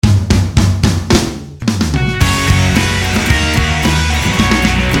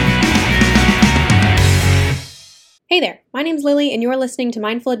Hey there, my name's Lily, and you're listening to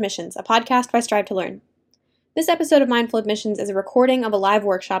Mindful Admissions, a podcast by Strive to Learn. This episode of Mindful Admissions is a recording of a live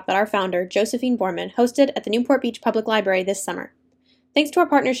workshop that our founder, Josephine Borman, hosted at the Newport Beach Public Library this summer. Thanks to our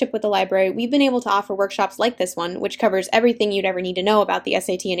partnership with the library, we've been able to offer workshops like this one, which covers everything you'd ever need to know about the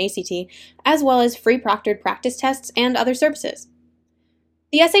SAT and ACT, as well as free proctored practice tests and other services.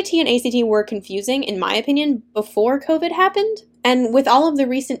 The SAT and ACT were confusing, in my opinion, before COVID happened, and with all of the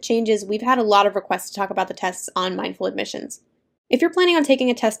recent changes, we've had a lot of requests to talk about the tests on Mindful Admissions. If you're planning on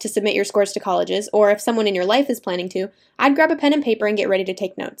taking a test to submit your scores to colleges, or if someone in your life is planning to, I'd grab a pen and paper and get ready to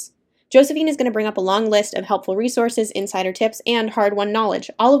take notes. Josephine is going to bring up a long list of helpful resources, insider tips, and hard-won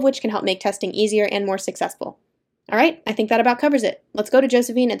knowledge, all of which can help make testing easier and more successful. All right, I think that about covers it. Let's go to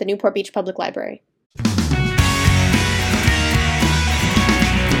Josephine at the Newport Beach Public Library.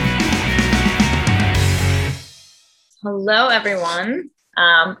 Hello, everyone.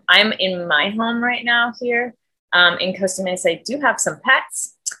 I'm in my home right now here in Costa Mesa. I do have some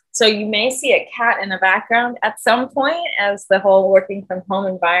pets. So you may see a cat in the background at some point as the whole working from home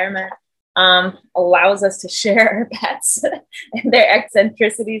environment allows us to share our pets and their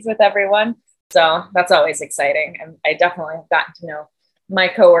eccentricities with everyone. So that's always exciting. And I definitely have gotten to know my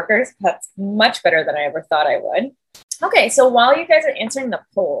coworkers' pets much better than I ever thought I would. Okay, so while you guys are answering the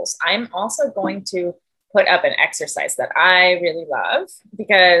polls, I'm also going to put up an exercise that I really love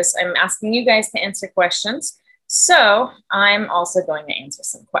because I'm asking you guys to answer questions. So I'm also going to answer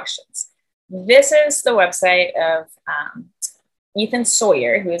some questions. This is the website of Ethan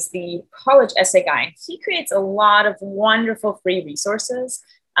Sawyer, who is the college essay guy. And he creates a lot of wonderful free resources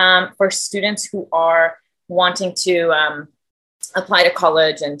for students who are wanting to apply to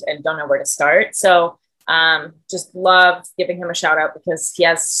college and don't know where to start. So just love giving him a shout out because he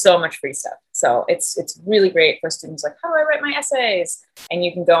has so much free stuff. So it's really great for students like, how do I write my essays? And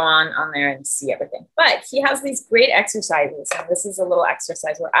you can go on there and see everything. But he has these great exercises. And this is a little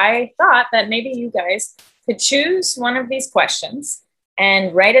exercise where I thought that maybe you guys could choose one of these questions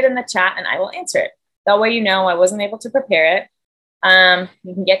and write it in the chat and I will answer it. That way, you know, I wasn't able to prepare it.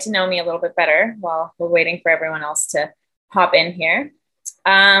 You can get to know me a little bit better while we're waiting for everyone else to hop in here.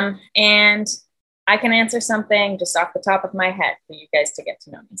 And I can answer something just off the top of my head for you guys to get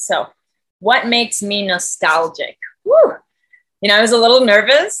to know me. So what makes me nostalgic? Woo! You know, I was a little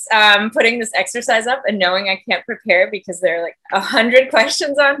nervous putting this exercise up and knowing I can't prepare because there are like 100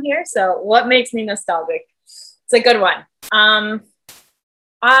 questions on here. So what makes me nostalgic? It's a good one.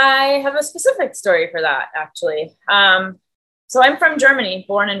 I have a specific story for that, actually. So I'm from Germany,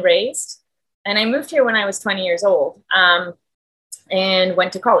 born and raised, and I moved here when I was 20 years old and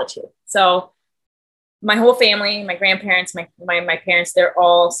went to college here. So my whole family, my grandparents, my parents, they're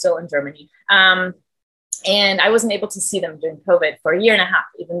all still in Germany. And I wasn't able to see them during COVID for a year and a half,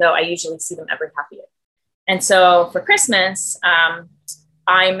 even though I usually see them every half year. And so for Christmas,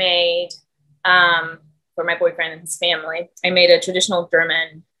 I made, for my boyfriend and his family, I made a traditional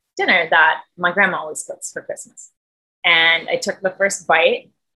German dinner that my grandma always cooks for Christmas. And I took the first bite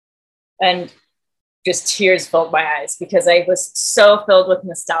and just tears filled my eyes because I was so filled with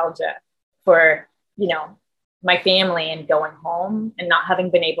nostalgia for, you know, my family and going home and not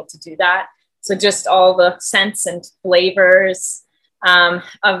having been able to do that. So just all the scents and flavors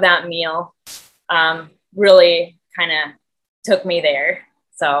of that meal really kind of took me there.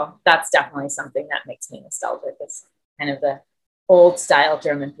 So that's definitely something that makes me nostalgic. It's kind of the old style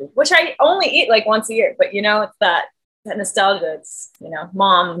German food, which I only eat like once a year, but you know, it's that nostalgia. It's, you know,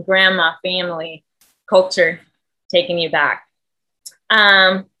 mom, grandma, family, culture taking you back.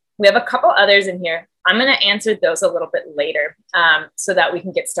 We have a couple others in here. I'm going to answer those a little bit later so that we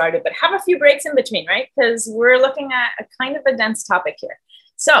can get started, but have a few breaks in between, right? Because we're looking at a kind of a dense topic here.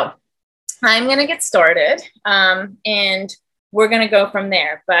 So I'm going to get started and we're going to go from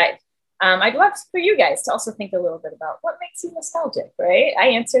there. But I'd love for you guys to also think a little bit about what makes you nostalgic, right? I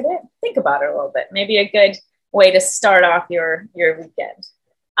answered it. Think about it a little bit. Maybe a good way to start off your weekend.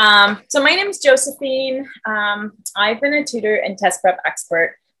 So my name is Josephine. I've been a tutor and test prep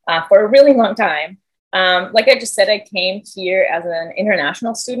expert for a really long time. Like I just said, I came here as an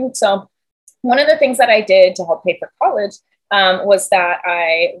international student. So one of the things that I did to help pay for college was that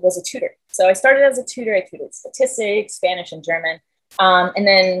I was a tutor. So I started as a tutor. I tutored statistics, Spanish, and German. And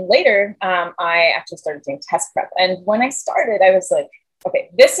then later, I actually started doing test prep. And when I started, I was like, okay,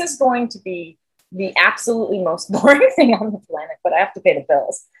 this is going to be the absolutely most boring thing on the planet, but I have to pay the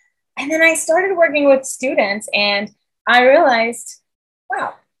bills. And then I started working with students and I realized,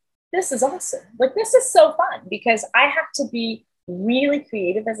 wow, this is awesome. Like, this is so fun because I have to be really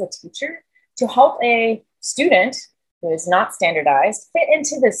creative as a teacher to help a student who is not standardized fit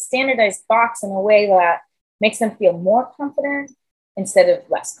into this standardized box in a way that makes them feel more confident instead of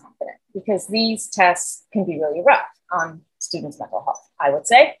less confident, because these tests can be really rough on students' mental health, I would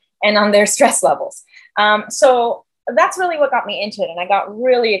say, and on their stress levels. So that's really what got me into it. And I got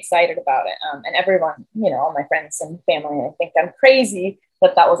really excited about it. And everyone, all my friends and family, I think I'm crazy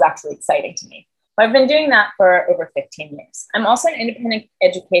that was actually exciting to me. But I've been doing that for over 15 years. I'm also an independent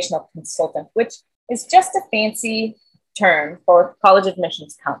educational consultant, which is just a fancy term for college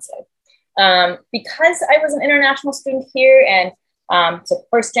admissions counselor. Because I was an international student here and it's a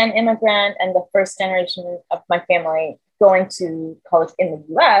first-gen immigrant and the first generation of my family going to college in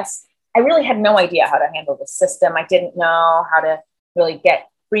the US, I really had no idea how to handle the system. I didn't know how to really get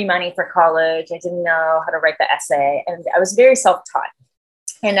free money for college. I didn't know how to write the essay. And I was very self-taught.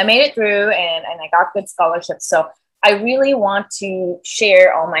 And I made it through and I got good scholarships. So I really want to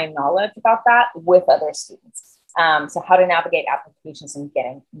share all my knowledge about that with other students. So how to navigate applications and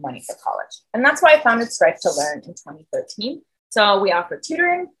getting money for college. And that's why I founded Strive to Learn in 2013. So we offer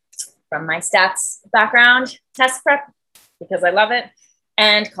tutoring from my stats background, test prep, because I love it,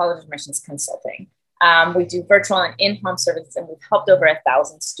 and college admissions consulting. We do virtual and in-home services, and we've helped over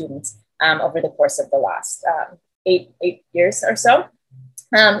 1,000 students over the course of the last eight years or so.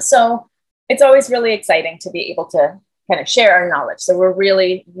 So it's always really exciting to be able to kind of share our knowledge. So we're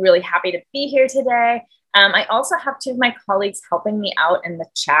really, really happy to be here today. I also have two of my colleagues helping me out in the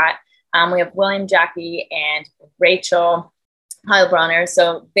chat. We have William, Jackie, and Rachel Heilbronner.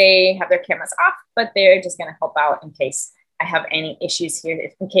 So they have their cameras off, but they're just going to help out in case I have any issues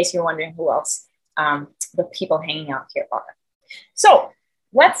here, in case you're wondering who else the people hanging out here are. So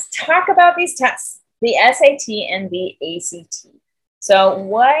let's talk about these tests, the SAT and the ACT. So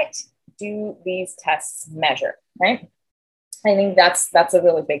what do these tests measure, right? I think that's a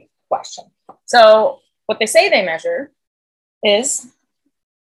really big question. So what they say they measure is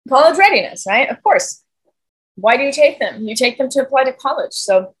college readiness, right? Of course. Why do you take them? You take them to apply to college.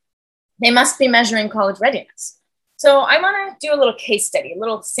 So they must be measuring college readiness. So I want to do a little case study, a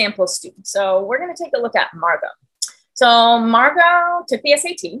little sample student. So we're going to take a look at Margot. So Margot took the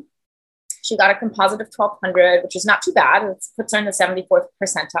SAT. She got a composite of 1200, which is not too bad. It puts her in the 74th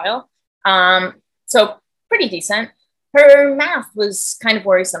percentile. So pretty decent. Her math was kind of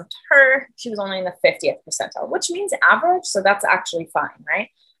worrisome to her. She was only in the 50th percentile, which means average. So that's actually fine, right?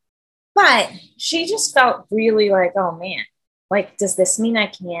 But she just felt really like, oh man, like, does this mean I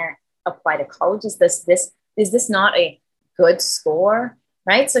can't apply to college? Is this not a good score,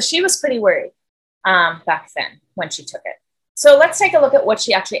 right? So she was pretty worried back then when she took it. So let's take a look at what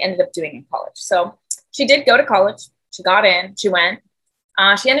she actually ended up doing in college. So she did go to college. She got in, she went.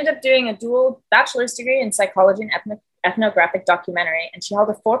 She ended up doing a dual bachelor's degree in psychology and ethnographic documentary, and she held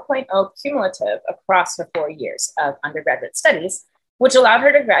a 4.0 cumulative across her 4 years of undergraduate studies, which allowed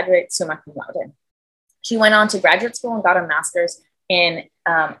her to graduate summa cum laude. She went on to graduate school and got a master's in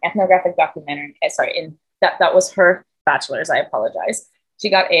ethnographic documentary. That was her bachelor's, I apologize. She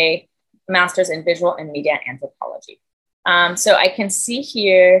got a master's in visual and media anthropology. So I can see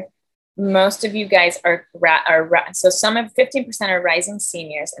here, most of you guys are so some of 15% are rising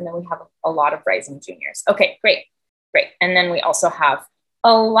seniors, and then we have a lot of rising juniors. Okay, great. And then we also have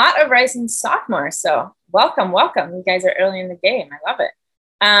a lot of rising sophomores. So welcome. You guys are early in the game. I love it.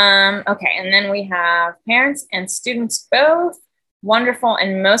 Okay, and then we have parents and students both. Wonderful.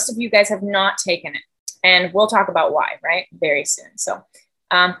 And most of you guys have not taken it. And we'll talk about why, right? Very soon. So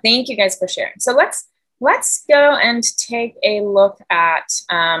thank you guys for sharing. So let's go and take a look at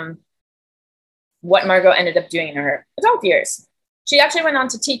what Margot ended up doing in her adult years. She actually went on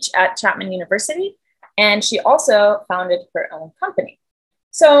to teach at Chapman University, and she also founded her own company.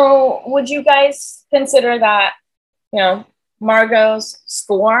 So would you guys consider that, Margot's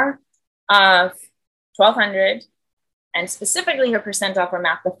score of 1200 and specifically her percentile for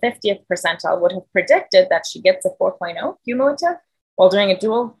math, the 50th percentile, would have predicted that she gets a 4.0 cumulative while doing a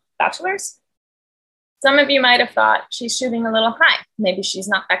dual bachelor's? Some of you might have thought she's shooting a little high. Maybe she's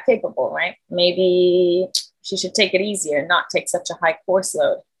not that capable, right? Maybe she should take it easier, not take such a high course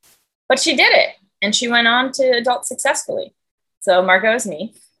load. But she did it, and she went on to adult successfully. So Margot is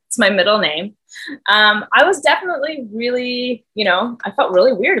me. It's my middle name. I was definitely really, I felt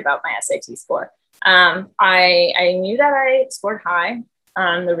really weird about my SAT score. I knew that I scored high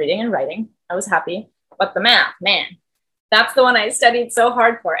on the reading and writing. I was happy. But the math, man, that's the one I studied so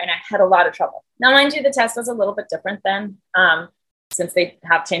hard for, and I had a lot of trouble. Now, mind you, the test was a little bit different then, since they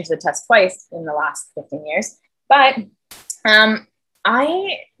have changed the test twice in the last 15 years. But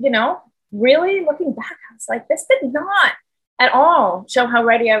I, really looking back, I was like, this did not at all show how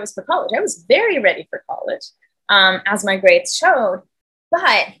ready I was for college. I was very ready for college, as my grades showed.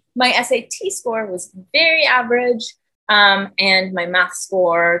 But my SAT score was very average, and my math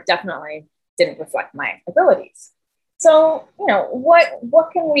score definitely didn't reflect my abilities. So,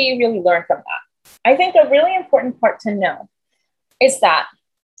 what can we really learn from that? I think a really important part to know is that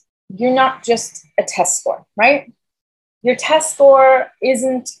you're not just a test score, right? Your test score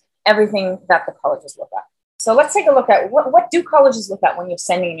isn't everything that the colleges look at. So let's take a look at what do colleges look at when you're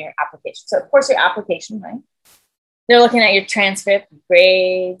sending in your application? So of course your application, right? They're looking at your transcript,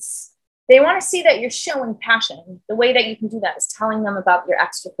 grades. They want to see that you're showing passion. The way that you can do that is telling them about your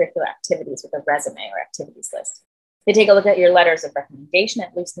extracurricular activities with a resume or activities list. They take a look at your letters of recommendation,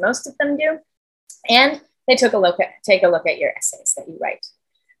 at least most of them do. And they take a look at your essays that you write.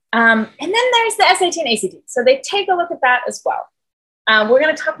 And then there's the SAT and ACT. So they take a look at that as well. We're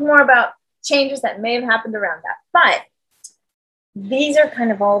going to talk more about changes that may have happened around that. But these are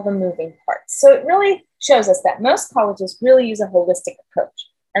kind of all the moving parts. So it really shows us that most colleges really use a holistic approach.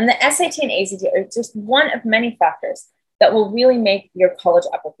 And the SAT and ACT are just one of many factors that will really make your college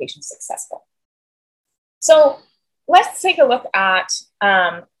application successful. So let's take a look at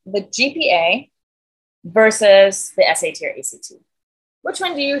the GPA versus the SAT or ACT. Which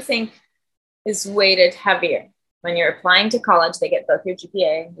one do you think is weighted heavier? When you're applying to college, they get both your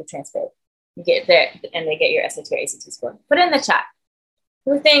GPA and your transcript. You get there, and they get your SAT or ACT score. Put it in the chat.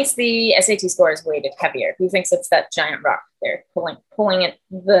 Who thinks the SAT score is weighted heavier? Who thinks it's that giant rock there pulling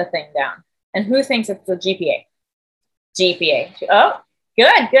the thing down? And who thinks it's the GPA? GPA. Oh,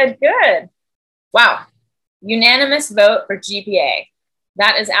 good. Wow. Unanimous vote for GPA.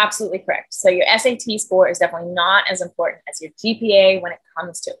 That is absolutely correct. So your SAT score is definitely not as important as your GPA when it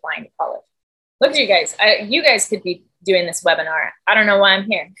comes to applying to college. Look at you guys. You guys could be doing this webinar. I don't know why I'm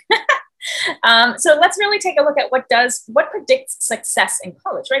here. So let's really take a look at what predicts success in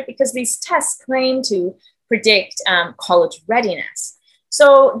college, right? Because these tests claim to predict college readiness.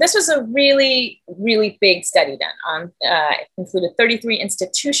 So this was a really, really big study done on, it included 33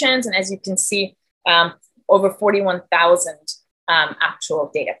 institutions. And as you can see, over 41,000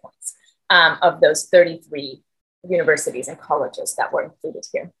 actual data points of those 33 universities and colleges that were included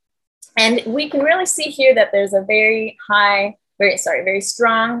here. And we can really see here that there's a very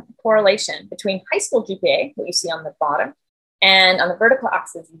strong correlation between high school GPA, what you see on the bottom, and on the vertical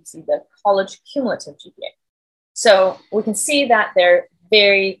axis, you see the college cumulative GPA. So we can see that they're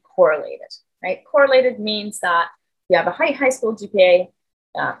very correlated, right? Correlated means that you have a high school GPA,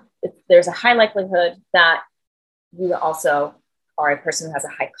 there's a high likelihood that you also are a person who has a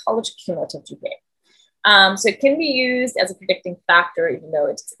high college cumulative GPA. So it can be used as a predicting factor, even though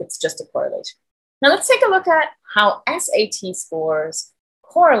it's just a correlation. Now let's take a look at how SAT scores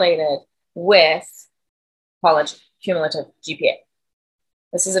correlated with college cumulative GPA.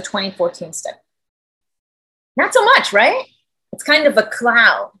 This is a 2014 study. Not so much, right? It's kind of a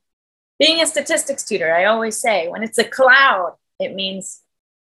cloud. Being a statistics tutor, I always say, when it's a cloud, it means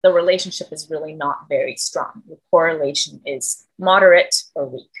the relationship is really not very strong. The correlation is moderate or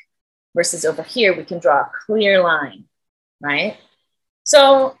weak. Versus over here, we can draw a clear line, right?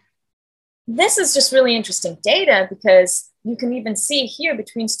 So this is just really interesting data because you can even see here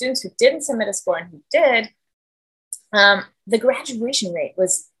between students who didn't submit a score and who did, the graduation rate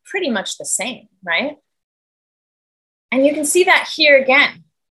was pretty much the same, right? And you can see that here again,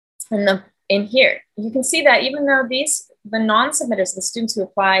 in here. You can see that even though the non-submitters, the students who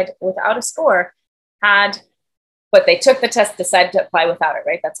applied without a score but they took the test, decided to apply without it,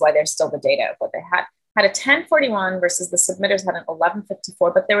 right? That's why there's still the data of what they had a 1041 versus the submitters had an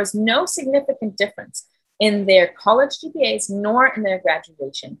 1154, but there was no significant difference in their college GPAs nor in their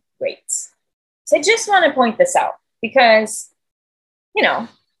graduation rates. So I just want to point this out because,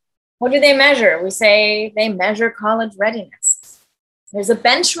 what do they measure? We say they measure college readiness. There's a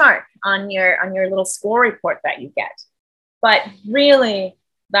benchmark on your little score report that you get, but really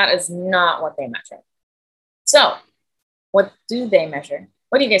that is not what they measure. So what do they measure?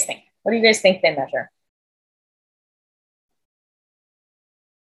 What do you guys think? What do you guys think they measure?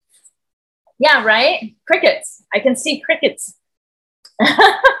 Yeah, right? Crickets. I can see crickets.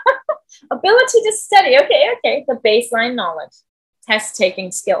 Ability to study. Okay. The baseline knowledge. Test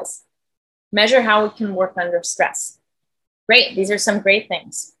taking skills. Measure how we can work under stress. Great. These are some great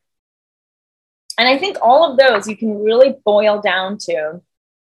things. And I think all of those you can really boil down to,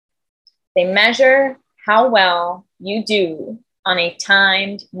 they measure how well you do on a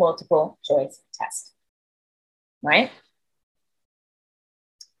timed multiple choice test, right?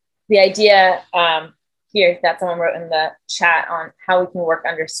 The idea here that someone wrote in the chat on how we can work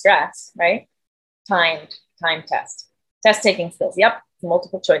under stress, right? Timed test taking skills. Yep,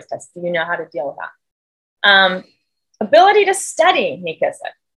 multiple choice test. Do you know how to deal with that? Ability to study, Nika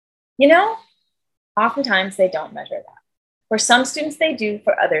said. You know, oftentimes they don't measure that. For some students, they do.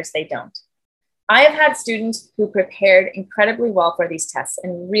 For others, they don't. I have had students who prepared incredibly well for these tests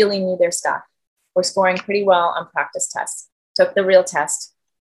and really knew their stuff, were scoring pretty well on practice tests, took the real test,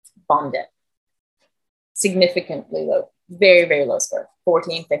 bombed it. Significantly low, very, very low score,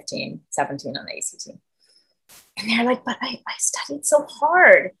 14, 15, 17 on the ACT. And they're like, but I studied so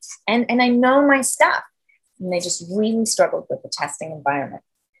hard and I know my stuff. And they just really struggled with the testing environment.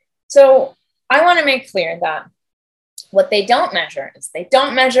 So I want to make clear that what they don't measure is they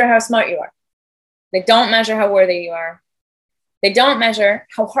don't measure how smart you are. They don't measure how worthy you are. They don't measure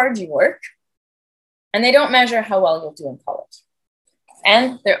how hard you work. And they don't measure how well you'll do in college.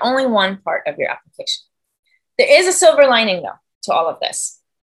 And they're only one part of your application. There is a silver lining, though, to all of this.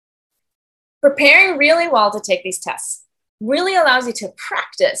 Preparing really well to take these tests really allows you to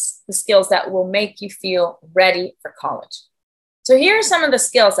practice the skills that will make you feel ready for college. So here are some of the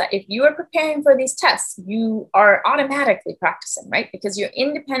skills that if you are preparing for these tests, you are automatically practicing, right? Because you're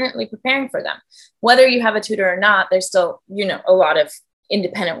independently preparing for them. Whether you have a tutor or not, there's still, a lot of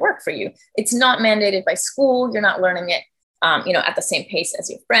independent work for you. It's not mandated by school. You're not learning it, at the same pace as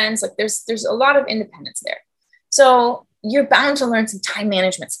your friends. Like there's a lot of independence there. So you're bound to learn some time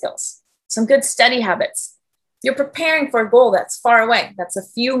management skills, some good study habits. You're preparing for a goal that's far away, that's a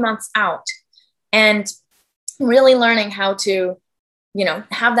few months out, and really learning how to,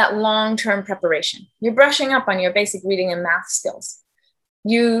 have that long-term preparation. You're brushing up on your basic reading and math skills.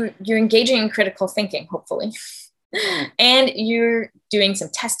 You're engaging in critical thinking, hopefully, and you're doing some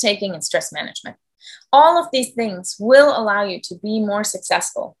test taking and stress management. All of these things will allow you to be more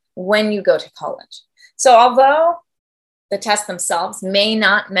successful when you go to college. So although the tests themselves may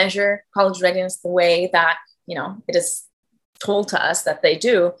not measure college readiness the way that, it is told to us that they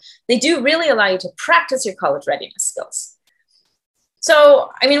do really allow you to practice your college readiness skills. So,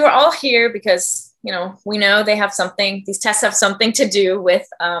 we're all here because, we know these tests have something to do with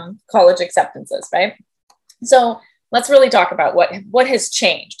college acceptances, right? So let's really talk about what has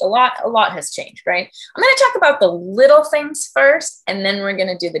changed. A lot has changed, right? I'm going to talk about the little things first, and then we're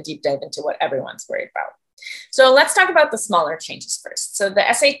going to do the deep dive into what everyone's worried about. So let's talk about the smaller changes first. So the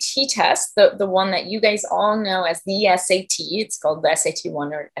SAT test, the one that you guys all know as the SAT, it's called the SAT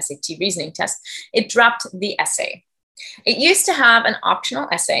 1 or SAT reasoning test, it dropped the essay. It used to have an optional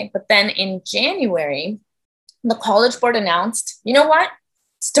essay, but then in January, the College Board announced, you know what?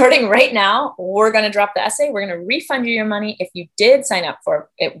 Starting right now, we're going to drop the essay. We're going to refund you your money if you did sign up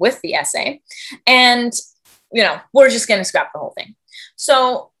for it with the essay. And, we're just going to scrap the whole thing.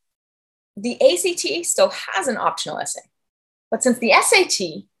 So the ACT still has an optional essay, but since the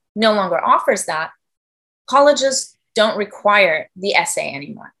SAT no longer offers that, colleges don't require the essay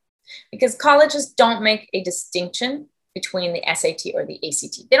anymore because colleges don't make a distinction between the SAT or the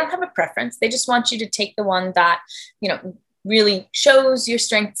ACT. They don't have a preference. They just want you to take the one that, really shows your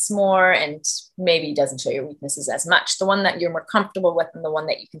strengths more and maybe doesn't show your weaknesses as much, the one that you're more comfortable with and the one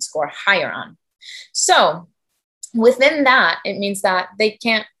that you can score higher on. So within that, it means that they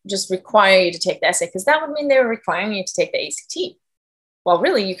can't just require you to take the essay because that would mean they were requiring you to take the ACT. Well,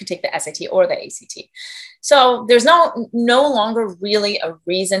 really, you could take the SAT or the ACT. So there's no longer really a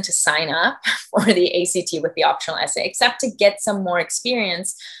reason to sign up for the ACT with the optional essay, except to get some more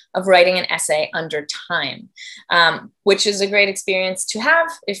experience of writing an essay under time, which is a great experience to have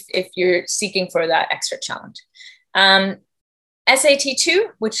if you're seeking for that extra challenge. SAT 2,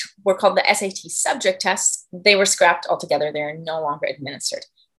 which were called the SAT subject tests, they were scrapped altogether. They're no longer administered.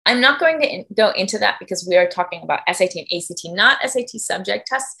 I'm not going to go into that because we are talking about SAT and ACT, not SAT subject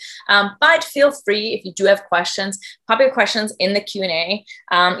tests. But feel free, if you do have questions, pop your questions in the Q&A.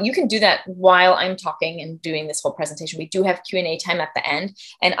 You can do that while I'm talking and doing this whole presentation. We do have Q&A time at the end,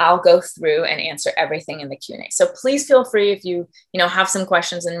 and I'll go through and answer everything in the Q&A. So please feel free if you have some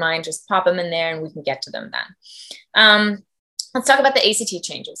questions in mind, just pop them in there and we can get to them then. Let's talk about the ACT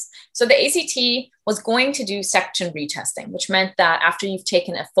changes. So the ACT was going to do section retesting, which meant that after you've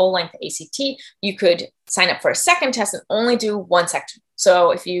taken a full-length ACT, you could sign up for a second test and only do one section.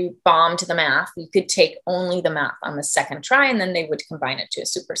 So if you bombed the math, you could take only the math on the second try, and then they would combine it to a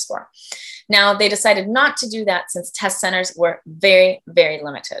super score. Now, they decided not to do that since test centers were very, very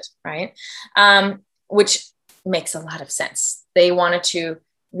limited, right? Which makes a lot of sense. They wanted to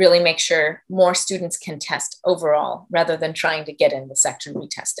really make sure more students can test overall rather than trying to get in the section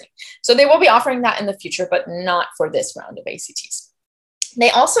retesting. So they will be offering that in the future, but not for this round of ACTs. They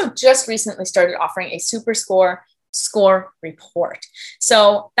also just recently started offering a super score report.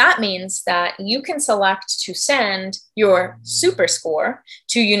 So that means that you can select to send your super score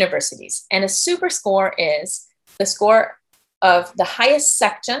to universities. And a super score is the score of the highest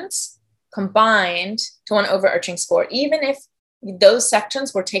sections combined to one overarching score, even if those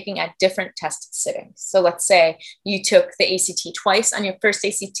sections were taken at different test sittings. So let's say you took the ACT twice. On your first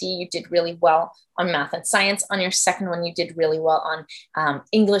ACT, you did really well on math and science. On your second one, you did really well on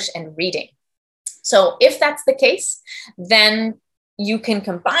English and reading. So if that's the case, then you can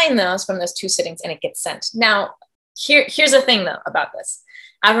combine those from those two sittings and it gets sent. Now, here's the thing though about this.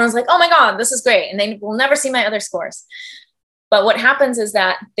 Everyone's like, oh my God, this is great. And they will never see my other scores. But what happens is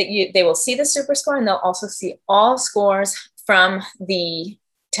that they will see the super score and they'll also see all scores from the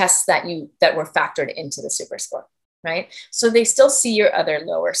tests that were factored into the super score, right? So they still see your other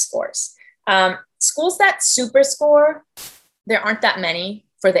lower scores. Schools that super score, there aren't that many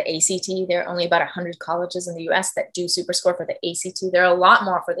for the ACT. There are only about 100 colleges in the US that do super score for the ACT. There are a lot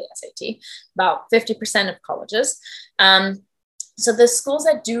more for the SAT, about 50% of colleges. So the schools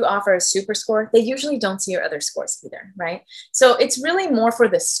that do offer a super score, they usually don't see your other scores either, right? So it's really more for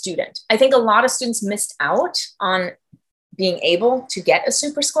the student. I think a lot of students missed out on being able to get a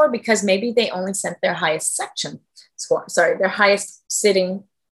super score because maybe they only sent their highest section score, their highest sitting,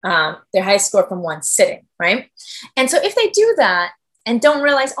 their highest score from one sitting, right? And so if they do that and don't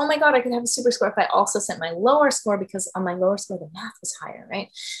realize, oh my God, I could have a super score if I also sent my lower score because on my lower score, the math was higher, right?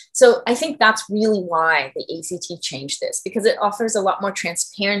 So I think that's really why the ACT changed this, because it offers a lot more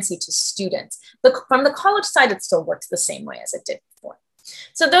transparency to students. But from the college side, it still works the same way as it did before.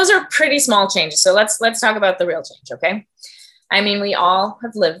 So those are pretty small changes. So let's talk about the real change, okay? I mean, we all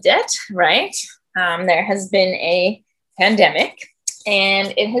have lived it, right? There has been a pandemic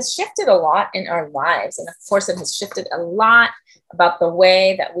and it has shifted a lot in our lives. And of course, it has shifted a lot about the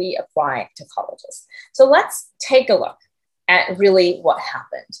way that we apply to colleges. So let's take a look at really what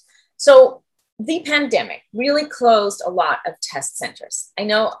happened. So the pandemic really closed a lot of test centers. I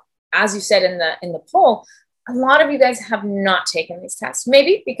know, as you said in the poll, a lot of you guys have not taken these tests,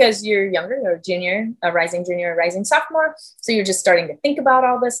 maybe because you're younger, you're a junior, a rising junior, a rising sophomore. So you're just starting to think about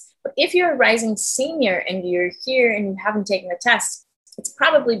all this. But if you're a rising senior and you're here and you haven't taken the test, it's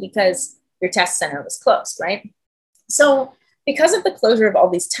probably because your test center was closed, right? So because of the closure of all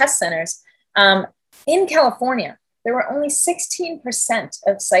these test centers, in California, there were only 16%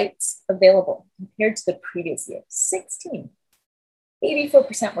 of sites available compared to the previous year. 16.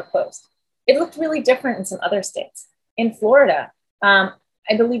 84% were closed. It looked really different in some other states. In Florida, I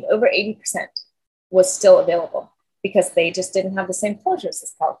believe over 80% was still available because they just didn't have the same closures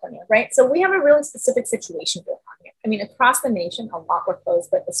as California, right? So we have a really specific situation going on here. I mean, across the nation, a lot were closed,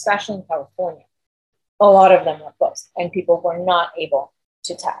 but especially in California, a lot of them were closed and people were not able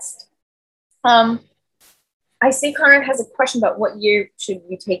to test. I see Conrad has a question about what year should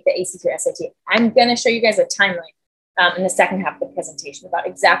you take the ACT or SAT. I'm going to show you guys a timeline in the second half of the presentation about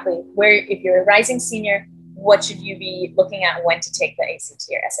exactly where, if you're a rising senior, what should you be looking at when to take the ACT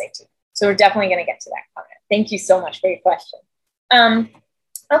or SAT. So we're definitely going to get to that, Conrad. Thank you so much for your question.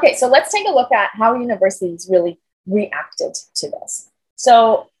 Okay, so let's take a look at how universities really reacted to this.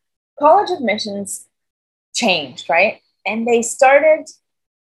 So college admissions changed, right? And they started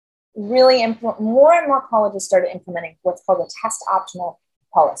really, more and more colleges started implementing what's called a test optional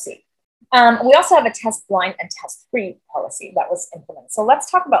policy. We also have a test blind and test free policy that was implemented. So let's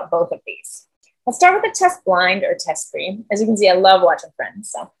talk about both of these. Let's start with the test blind or test free. As you can see, I love watching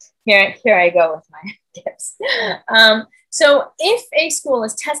Friends. So here I go with my tips. So if a school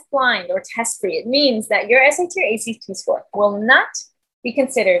is test blind or test free, it means that your SAT or ACT score will not be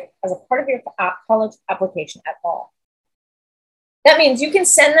considered as a part of your college application at all. That means you can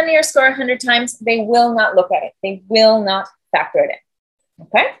send them your score 100 times. They will not look at it. They will not factor it in.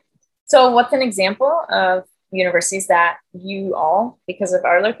 Okay. So what's an example of universities that you all, because of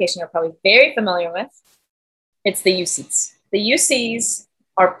our location, are probably very familiar with? It's the UCs. The UCs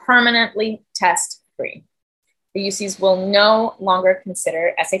are permanently test free. The UCs will no longer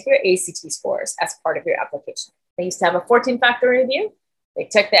consider SAT or ACT scores as part of your application. They used to have a 14-factor review. They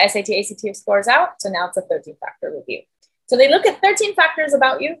took the SAT, ACT scores out. So now it's a 13-factor review. So they look at 13 factors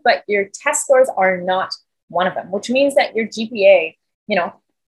about you, but your test scores are not one of them, which means that your GPA,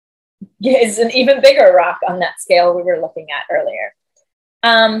 is an even bigger rock on that scale we were looking at earlier.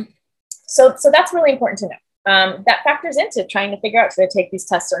 So that's really important to know. That factors into trying to figure out should I take these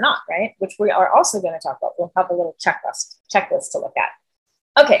tests or not, right? Which we are also going to talk about. We'll have a little checklist to look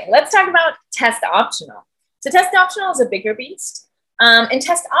at. Okay, let's talk about test optional. So test optional is a bigger beast. In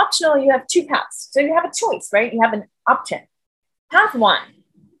test optional, you have two paths. So you have a choice, right? You have an option. Path one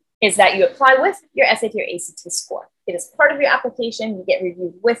is that you apply with your SAT or ACT score. It is part of your application. You get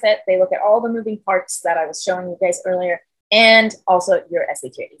reviewed with it. They look at all the moving parts that I was showing you guys earlier. and also your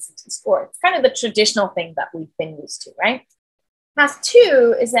SAT or ACT score. It's kind of the traditional thing that we've been used to, right? Path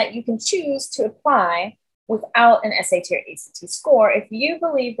two is that you can choose to apply without an SAT or ACT score if you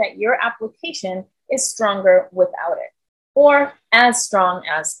believe that your application is stronger without it, or as strong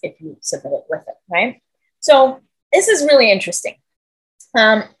as if you submit it with it, right? So this is really interesting.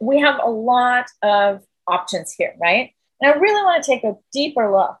 We have a lot of options here, right? And I really want to take a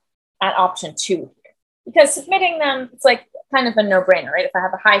deeper look at option two here, because submitting them, it's like kind of a no-brainer, right? If I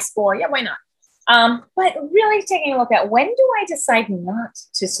have a high score, yeah, why not? But really taking a look at, when do I decide not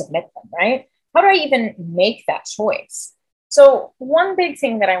to submit them, right? How do I even make that choice? So one big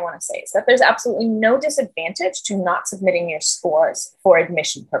thing that I want to say is that there's absolutely no disadvantage to not submitting your scores for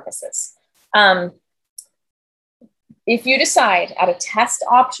admission purposes. If you decide at a test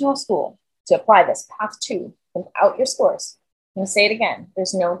optional school to apply this path two without your scores, I'm going to say it again,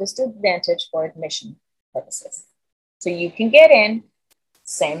 there's no disadvantage for admission purposes. So you can get in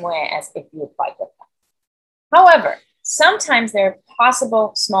same way as if you applied with them. However, sometimes there are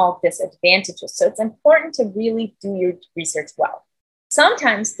possible small disadvantages. So it's important to really do your research well.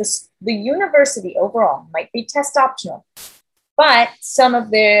 Sometimes the university overall might be test optional, but some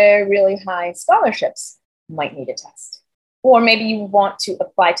of their really high scholarships might need a test. Or maybe you want to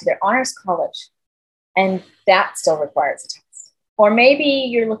apply to their honors college, and that still requires a test. Or maybe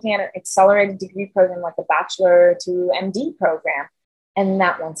you're looking at an accelerated degree program like a bachelor to MD program, and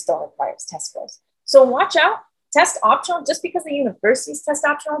that one still requires test scores. So watch out. Test optional, just because the university is test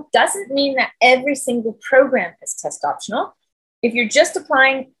optional, doesn't mean that every single program is test optional. If you're just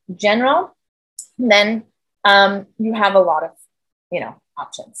applying general, then you have a lot of,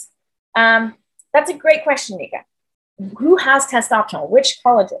 options. That's a great question, Nika. Who has test optional? Which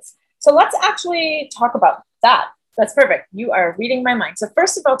colleges? So let's actually talk about that. That's perfect. You are reading my mind. So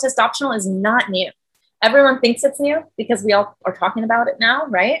first of all, test optional is not new. Everyone thinks it's new because we all are talking about it now,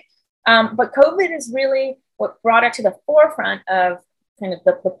 right? But COVID is really what brought it to the forefront of kind of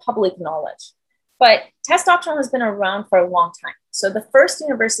the public knowledge. But test optional has been around for a long time. So the first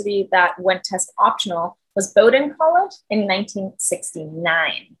university that went test optional was Bowdoin College in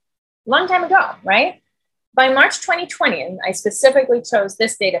 1969. Long time ago, right? By March 2020, and I specifically chose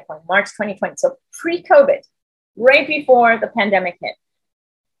this data point, March 2020, so pre-COVID, right before the pandemic hit,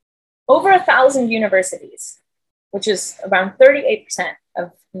 over 1,000 universities, which is around 38%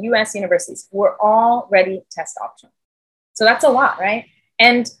 of US universities, were already test optional. So that's a lot, right?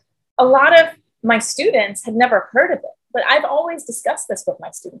 And a lot of my students had never heard of it, but I've always discussed this with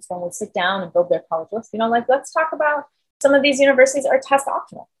my students when we sit down and build their college list. Let's talk about some of these universities are test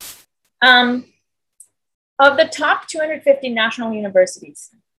optional. Of the top 250 national universities,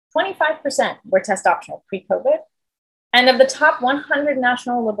 25% were test optional pre-COVID. And of the top 100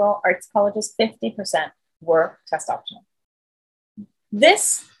 national liberal arts colleges, 50% were test optional.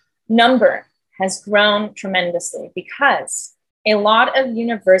 This number has grown tremendously because a lot of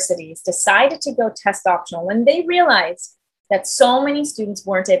universities decided to go test optional when they realized that so many students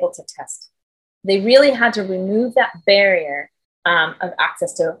weren't able to test. They really had to remove that barrier of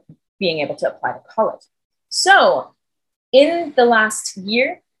access to being able to apply to college. So in the last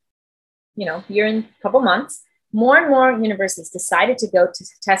year and a couple months, more and more universities decided to go to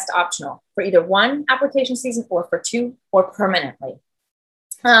test optional for either one application season or for two or permanently.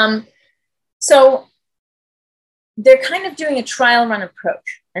 So they're kind of doing a trial run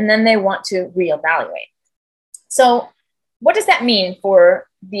approach, and then they want to reevaluate. So what does that mean for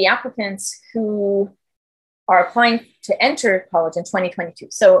the applicants who are applying to enter college in 2022?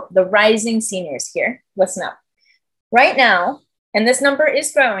 So the rising seniors here, listen up. Right now, and this number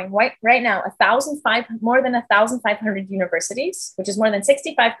is growing, right now, more than 1,500 universities, which is more than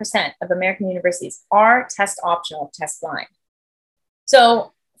 65% of American universities, are test optional, test blind.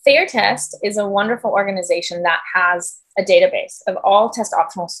 So Fair Test is a wonderful organization that has a database of all test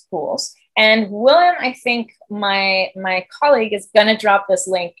optional schools. And William, I think my colleague is going to drop this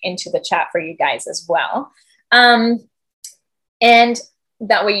link into the chat for you guys as well. And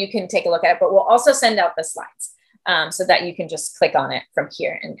that way you can take a look at it, but we'll also send out the slides so that you can just click on it from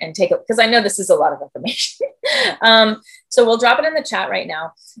here and take it, because I know this is a lot of information. So we'll drop it in the chat right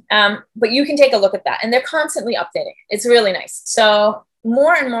now, but you can take a look at that, and they're constantly updating it. It's really nice. So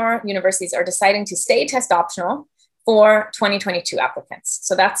more and more universities are deciding to stay test optional for 2022 applicants.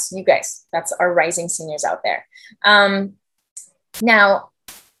 So that's you guys, that's our rising seniors out there. Now,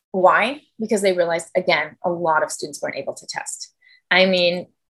 why? Because they realized, again, a lot of students weren't able to test. I mean,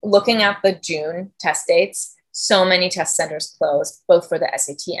 looking at the June test dates, so many test centers closed, both for the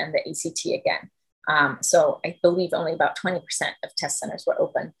SAT and the ACT again. So I believe only about 20% of test centers were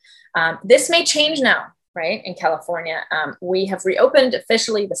open. This may change now. right? In California, we have reopened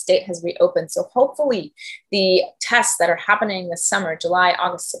officially. The state has reopened. So hopefully the tests that are happening this summer, July,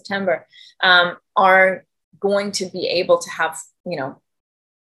 August, September, are going to be able to have,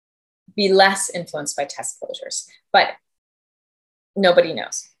 be less influenced by test closures, but nobody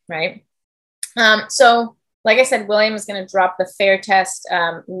knows, right? So like I said, William is going to drop the FAIR test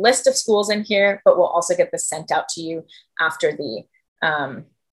list of schools in here, but we'll also get this sent out to you after the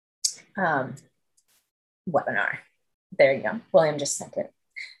webinar. There you go. William just sent it.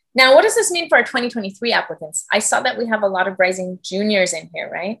 Now, what does this mean for our 2023 applicants? I saw that we have a lot of rising juniors in here,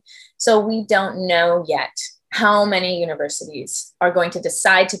 right? So we don't know yet how many universities are going to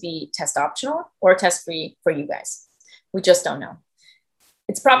decide to be test optional or test free for you guys. We just don't know.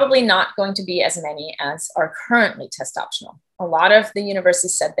 It's probably not going to be as many as are currently test optional. A lot of the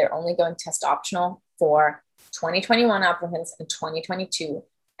universities said they're only going test optional for 2021 applicants and 2022,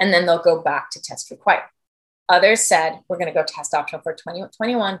 and then they'll go back to test required. Others said, we're going to go test optional for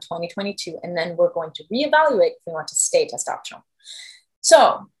 2021, 2022, and then we're going to reevaluate if we want to stay test optional.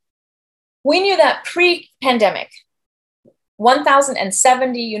 So we knew that pre-pandemic,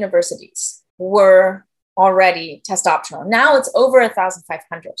 1,070 universities were already test optional. Now it's over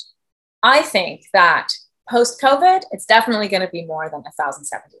 1,500. I think that post-COVID, it's definitely going to be more than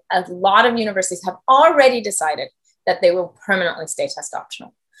 1,070. A lot of universities have already decided that they will permanently stay test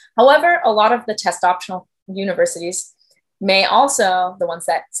optional. However, a lot of the test optional universities may also, the ones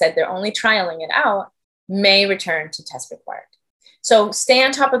that said they're only trialing it out, may return to test required. So stay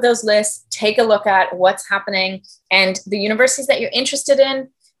on top of those lists, take a look at what's happening, and the universities that you're interested in,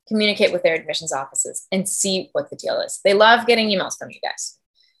 communicate with their admissions offices and see what the deal is. They love getting emails from you guys.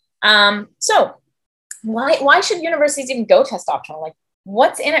 So why should universities even go test optional? Like,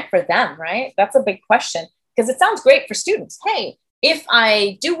 what's in it for them, right? That's a big question, because it sounds great for students. Hey, if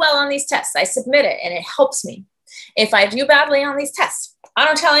I do well on these tests, I submit it and it helps me. If I do badly on these tests, I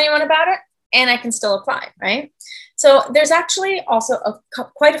don't tell anyone about it and I can still apply, right? So there's actually also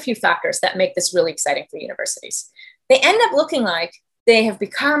quite a few factors that make this really exciting for universities. They end up looking like they have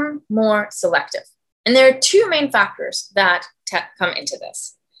become more selective. And there are two main factors that come into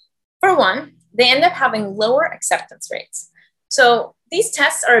this. For one, they end up having lower acceptance rates. So these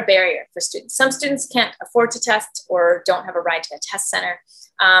tests are a barrier for students. Some students can't afford to test or don't have a ride to a test center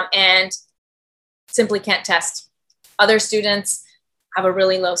and simply can't test. Other students have a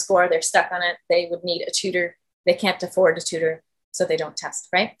really low score. They're stuck on it. They would need a tutor. They can't afford a tutor, so they don't test,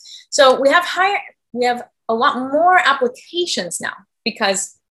 right? So we have a lot more applications now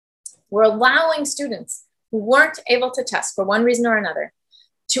because we're allowing students who weren't able to test for one reason or another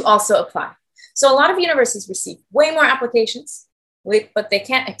to also apply. So a lot of universities receive way more applications, but they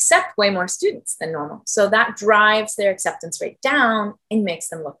can't accept way more students than normal. So that drives their acceptance rate down and makes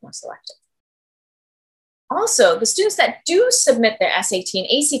them look more selective. Also, the students that do submit their SAT and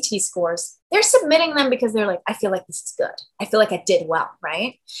ACT scores, they're submitting them because they're like, I feel like this is good. I feel like I did well,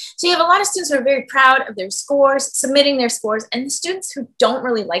 right? So you have a lot of students who are very proud of their scores, submitting their scores, and the students who don't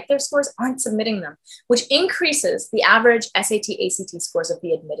really like their scores aren't submitting them, which increases the average SAT, ACT scores of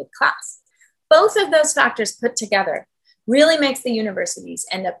the admitted class. Both of those factors put together really makes the universities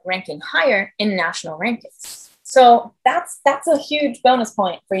end up ranking higher in national rankings. So that's a huge bonus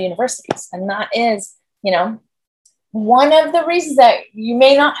point for universities. And that is, one of the reasons that you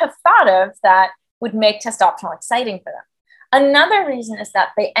may not have thought of that would make test optional exciting for them. Another reason is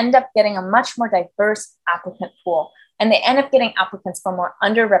that they end up getting a much more diverse applicant pool, and they end up getting applicants from more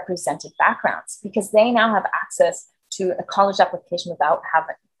underrepresented backgrounds because they now have access to a college application without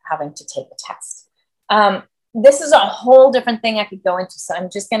having to take a test. This is a whole different thing I could go into, so I'm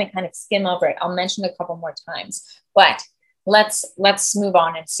just going to kind of skim over it. I'll mention it a couple more times, but let's move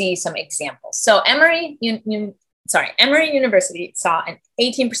on and see some examples. So Emory University saw an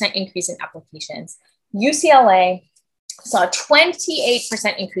 18% increase in applications. UCLA saw a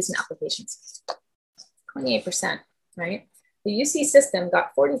 28% increase in applications. 28%, right? The UC system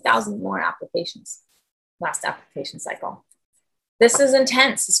got 40,000 more applications last application cycle. This is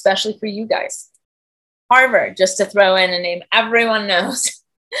intense, especially for you guys. Harvard, just to throw in a name everyone knows,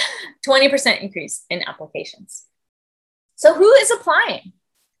 20% increase in applications. So who is applying?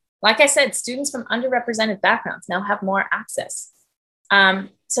 Like I said, students from underrepresented backgrounds now have more access.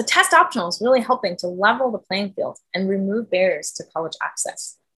 So test optional is really helping to level the playing field and remove barriers to college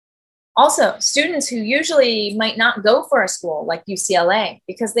access. Also, students who usually might not go for a school like UCLA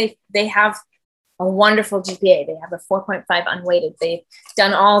because they have a wonderful GPA, they have a 4.5 unweighted, they've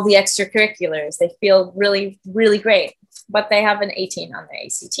done all the extracurriculars, they feel really, really great, but they have an 18 on their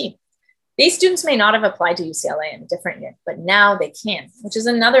ACT. These students may not have applied to UCLA in a different year, but now they can, which is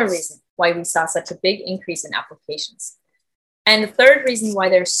another reason why we saw such a big increase in applications. And the third reason why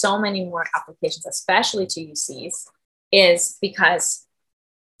there's so many more applications, especially to UCs, is because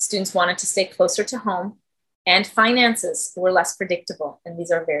students wanted to stay closer to home and finances were less predictable. And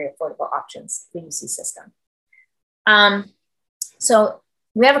these are very affordable options, the UC system. So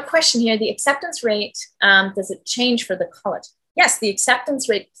we have a question here. The acceptance rate, does it change for the college? Yes, the acceptance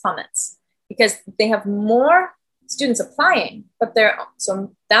rate plummets because they have more students applying, but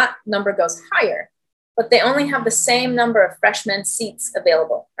so that number goes higher, but they only have the same number of freshman seats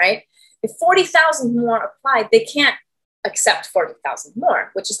available, right? If 40,000 more applied, they can't accept 40,000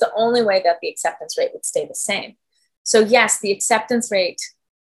 more, which is the only way that the acceptance rate would stay the same. So yes, the acceptance rate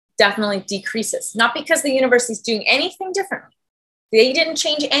definitely decreases, not because the university is doing anything differently. They didn't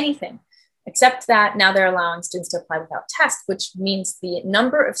change anything, except that now they're allowing students to apply without test, which means the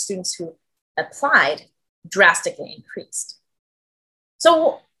number of students who applied drastically increased.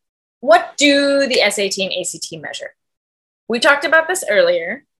 So what do the SAT and ACT measure? We talked about this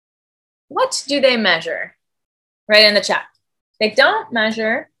earlier. What do they measure? Right in the chat. They don't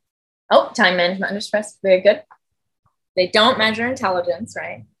measure, time management under stress, very good. They don't measure intelligence,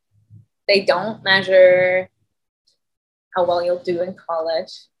 right? They don't measure how well you'll do in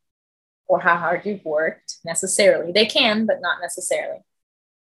college or how hard you've worked necessarily. They can, but not necessarily.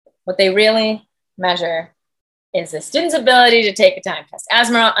 What they really measure is the student's ability to take a time test.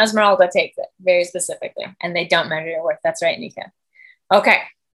 Esmeralda takes it very specifically, and they don't measure your work. That's right, Nika. Okay,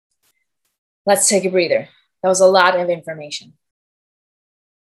 let's take a breather. That was a lot of information.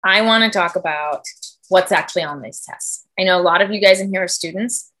 I want to talk about what's actually on these tests. I know a lot of you guys in here are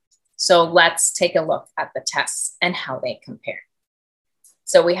students, so let's take a look at the tests and how they compare.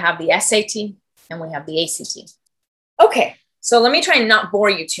 So we have the SAT and we have the ACT. Okay, so let me try and not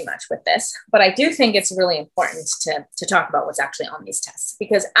bore you too much with this, but I do think it's really important to talk about what's actually on these tests,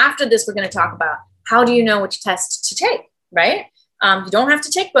 because after this, we're going to talk about how do you know which test to take, right? You don't have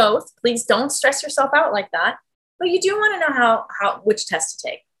to take both. Please don't stress yourself out like that. But you do want to know which test to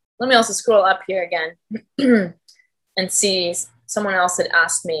take. Let me also scroll up here again and see. Someone else had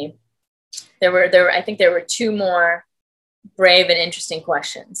asked me. I think there were two more brave and interesting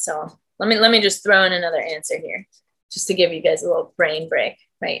questions. So let me just throw in another answer here, just to give you guys a little brain break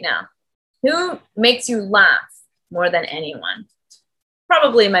right now. Who makes you laugh more than anyone?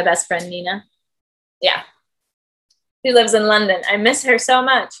 Probably my best friend, Nina. Yeah. She lives in London. I miss her so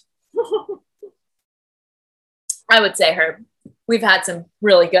much. I would say her. We've had some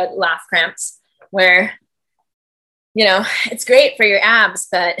really good laugh cramps where, it's great for your abs,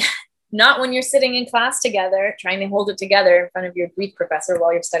 but not when you're sitting in class together, trying to hold it together in front of your Greek professor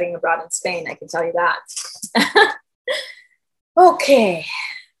while you're studying abroad in Spain. I can tell you that. Okay.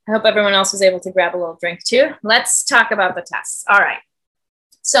 I hope everyone else was able to grab a little drink too. Let's talk about the tests. All right.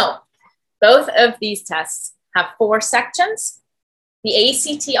 So both of these tests have 4 sections. The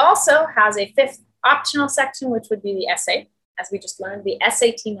ACT also has a 5th optional section, which would be the essay. As we just learned, the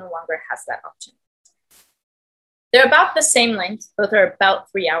SAT no longer has that option. They're about the same length. Both are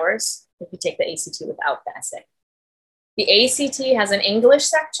about 3 hours if you take the ACT without the essay. The ACT has an English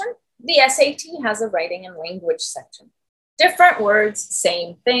section. The SAT has a writing and language section. Different words,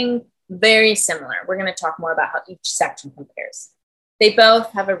 same thing, very similar. We're going to talk more about how each section compares. They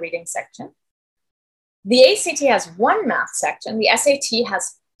both have a reading section. The ACT has 1 math section. The SAT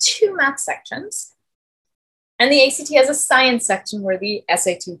has 2 math sections. And the ACT has a science section where the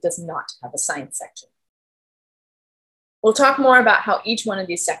SAT does not have a science section. We'll talk more about how each one of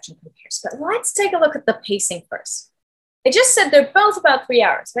these sections compares, but let's take a look at the pacing first. I just said they're both about 3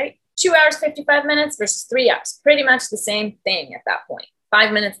 hours, right? 2 hours, 55 minutes versus 3 hours. Pretty much the same thing at that point.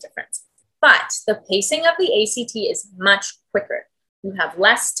 5 minutes difference. But the pacing of the ACT is much quicker. You have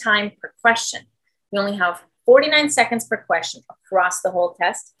less time per question. You only have 49 seconds per question across the whole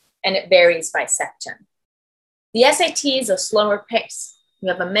test, and it varies by section. The SAT is a slower pace. You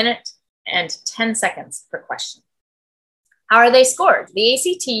have 1 minute and 10 seconds per question. How are they scored? The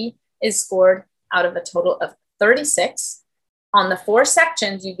ACT is scored out of a total of 36. On the 4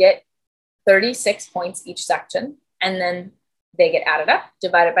 sections, you get 36 points each section, and then they get added up,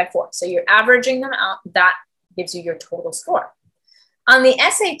 divided by 4. So you're averaging them out. That gives you your total score. On the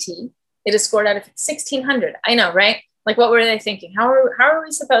SAT, it is scored out of 1,600. I know, right? Like, what were they thinking? How are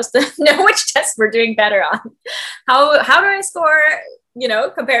we supposed to know which tests we're doing better on? How do I score,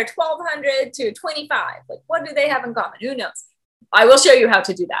 compare 1,200 to 25? Like, what do they have in common? Who knows? I will show you how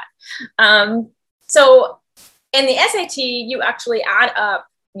to do that. So in the SAT, you actually add up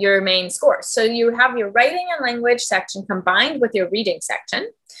your main scores. So you have your writing and language section combined with your reading section,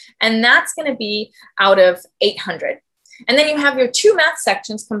 and that's going to be out of 800. And then you have your two math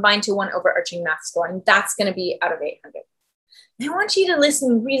sections combined to one overarching math score, and that's going to be out of 800. I want you to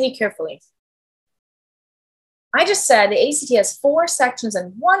listen really carefully. I just said the ACT has 4 sections,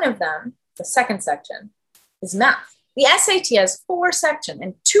 and one of them, the second section, is math. The SAT has 4 sections,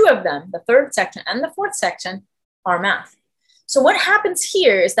 and 2 of them, the third section and the fourth section, are math. So what happens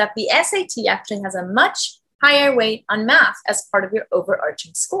here is that the SAT actually has a much higher weight on math as part of your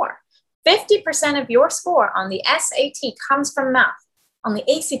overarching score. 50% of your score on the SAT comes from math. On the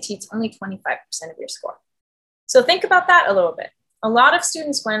ACT, it's only 25% of your score. So think about that a little bit. A lot of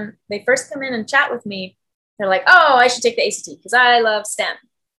students, when they first come in and chat with me, they're like, oh, I should take the ACT because I love STEM.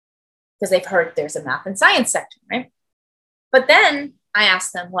 Because they've heard there's a math and science section, right? But then I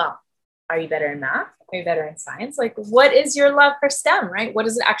ask them, well, are you better in math? Are you better in science? Like, what is your love for STEM, right? What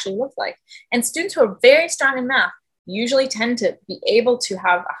does it actually look like? And students who are very strong in math usually tend to be able to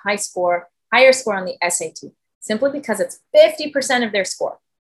have a higher score on the SAT, simply because it's 50% of their score.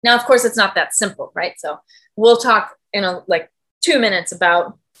 Now, of course, it's not that simple, right? So we'll talk in like 2 minutes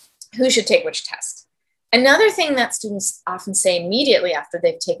about who should take which test. Another thing that students often say immediately after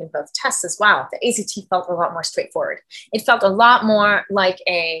they've taken both tests is, wow, the ACT felt a lot more straightforward. It felt a lot more like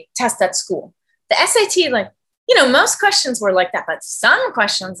a test at school. The SAT, like, most questions were like that, but some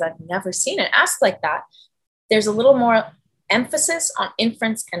questions I've never seen it asked like that. There's a little more emphasis on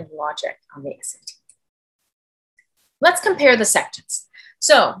inference and logic on the SAT. Let's compare the sections.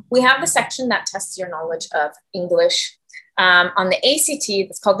 So we have the section that tests your knowledge of English. On the ACT,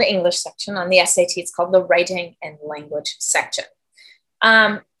 it's called the English section. On the SAT, it's called the Writing and Language section.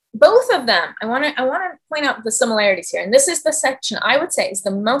 Both of them, I want to point out the similarities here. And this is the section I would say is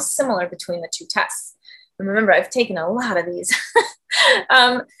the most similar between the two tests. And remember, I've taken a lot of these.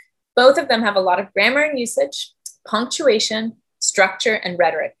 Both of them have a lot of grammar and usage, punctuation, structure, and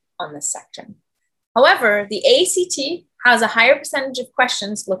rhetoric on this section. However, the ACT has a higher percentage of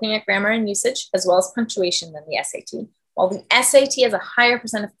questions looking at grammar and usage, as well as punctuation, than the SAT, while the SAT has a higher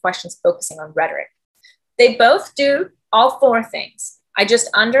percent of questions focusing on rhetoric. They both do all 4 things. I just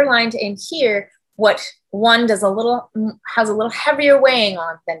underlined in here what one has a little heavier weighing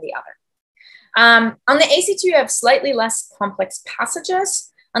on than the other. On the ACT, you have slightly less complex passages.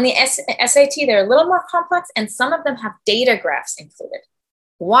 On the SAT, they're a little more complex, and some of them have data graphs included.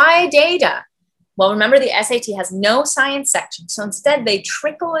 Why data? Well, remember, the SAT has no science section, so instead they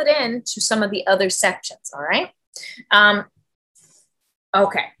trickle it in to some of the other sections, all right?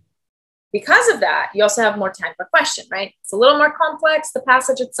 Okay. Because of that, you also have more time per question, right? It's a little more complex, the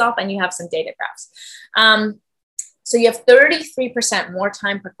passage itself, and you have some data graphs. So you have 33% more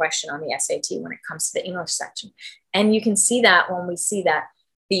time per question on the SAT when it comes to the English section. And you can see that when we see that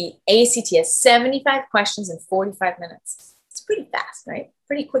the ACT has 75 questions in 45 minutes. It's pretty fast, right?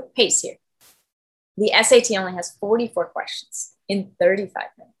 Pretty quick pace here. The SAT only has 44 questions in 35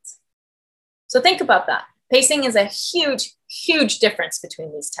 minutes. So think about that. Pacing is a huge, huge difference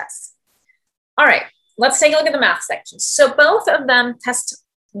between these tests. All right, let's take a look at the math section. So both of them test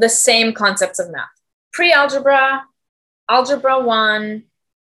the same concepts of math. Pre-algebra, algebra 1,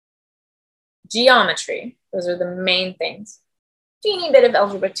 geometry. Those are the main things. Teeny bit of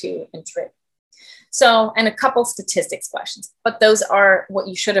algebra 2 and trig. So, and a couple statistics questions, but those are what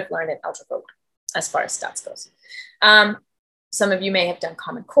you should have learned in algebra 1 as far as stats goes. Some of you may have done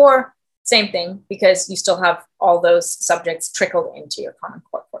Common Core, same thing, because you still have all those subjects trickled into your Common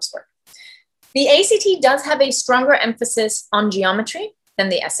Core coursework. The ACT does have a stronger emphasis on geometry than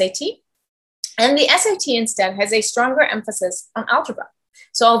the SAT, and the SAT instead has a stronger emphasis on algebra.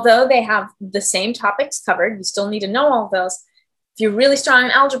 So although they have the same topics covered, you still need to know all of those. If you're really strong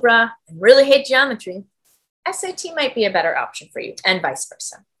in algebra and really hate geometry, SAT might be a better option for you, and vice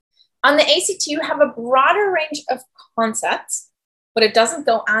versa. On the ACT, you have a broader range of concepts, but it doesn't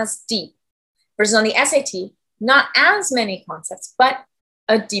go as deep. Versus on the SAT, not as many concepts, but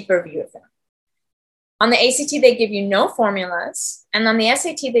a deeper view of them. On the ACT, they give you no formulas. And on the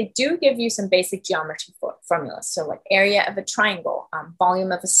SAT, they do give you some basic geometry formulas. So like area of a triangle,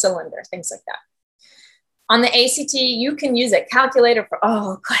 volume of a cylinder, things like that. On the ACT, you can use a calculator for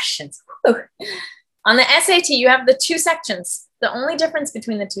all questions. On the SAT, you have the 2 sections. The only difference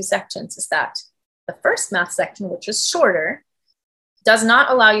between the 2 sections is that the first math section, which is shorter, does not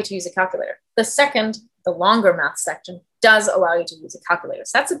allow you to use a calculator. The second, the longer math section, does allow you to use a calculator.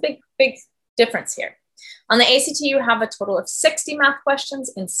 So that's a big, big difference here. On the ACT, you have a total of 60 math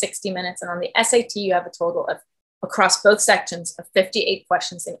questions in 60 minutes. And on the SAT, you have a total of, across both sections, of 58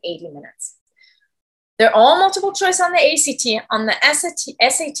 questions in 80 minutes. They're all multiple choice on the ACT. On the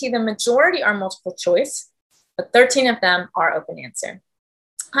SAT, the majority are multiple choice, but 13 of them are open answer.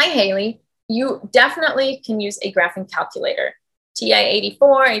 Hi, Haley. You definitely can use a graphing calculator. TI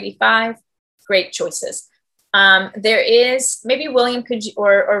 84, 85, great choices. There is, maybe William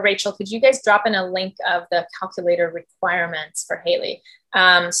or Rachel, could you guys drop in a link of the calculator requirements for Haley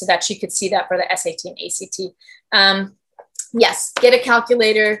so that she could see that for the SAT and ACT? Yes, get a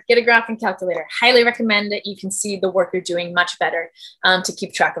calculator, get a graphing calculator. Highly recommend it. You can see the work you're doing much better to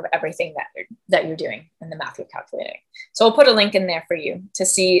keep track of everything that you're doing in the math you're calculating. So I'll put a link in there for you to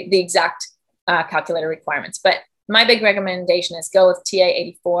see the exact calculator requirements. But my big recommendation is go with TA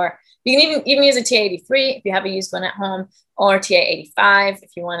 84. You can even use a TA 83 if you have a used one at home, or TA 85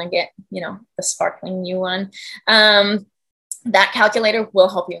 if you want to get, the sparkling new one. That calculator will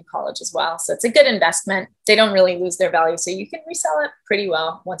help you in college as well. So it's a good investment. They don't really lose their value, so you can resell it pretty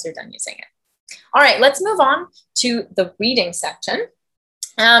well once you're done using it. All right, let's move on to the reading section.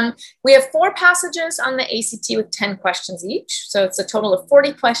 We have 4 passages on the ACT with 10 questions each. So it's a total of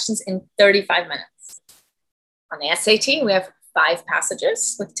 40 questions in 35 minutes. On the SAT, we have 5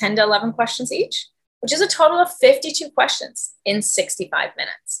 passages with 10 to 11 questions each, which is a total of 52 questions in 65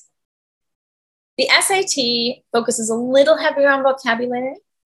 minutes. The SAT focuses a little heavier on vocabulary.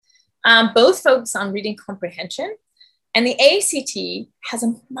 Both focus on reading comprehension, and the ACT has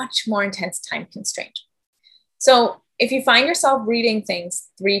a much more intense time constraint. So if you find yourself reading things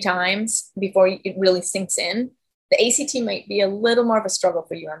 3 times before it really sinks in, the ACT might be a little more of a struggle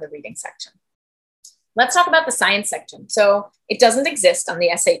for you on the reading section. Let's talk about the science section. So it doesn't exist on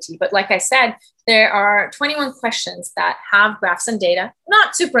the SAT, but like I said, there are 21 questions that have graphs and data,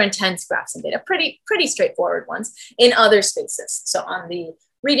 not super intense graphs and data, pretty straightforward ones in other spaces. So on the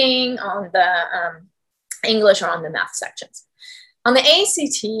reading, on the English, or on the math sections. On the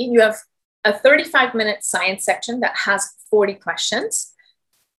ACT, you have a 35-minute science section that has 40 questions.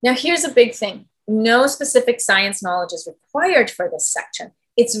 Now, here's a big thing. No specific science knowledge is required for this section.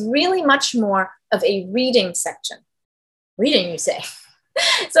 It's really much more of a reading section. Reading, you say?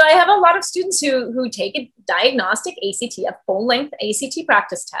 So I have a lot of students who take a diagnostic ACT, a full-length ACT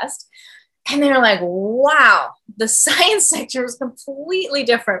practice test, and they're like, wow, the science section was completely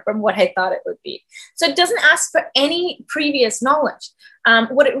different from what I thought it would be. So it doesn't ask for any previous knowledge.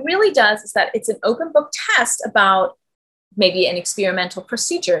 What it really does is that it's an open book test about maybe an experimental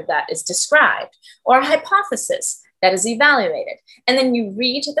procedure that is described, or a hypothesis that is evaluated. And then you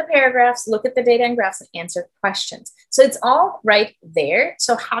read the paragraphs, look at the data and graphs, and answer questions. So it's all right there.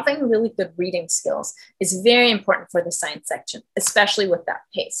 So having really good reading skills is very important for the science section, especially with that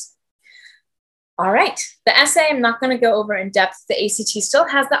pace. All right, the essay I'm not going to go over in depth. The ACT still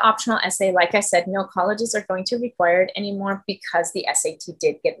has the optional essay. Like I said, no colleges are going to require it anymore because the SAT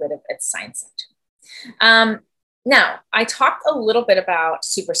did get rid of its science section. Now, I talked a little bit about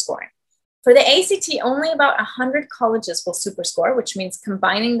superscoring. For the ACT, only about 100 colleges will superscore, which means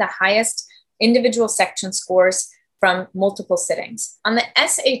combining the highest individual section scores from multiple sittings. On the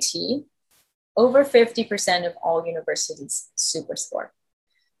SAT, over 50% of all universities superscore.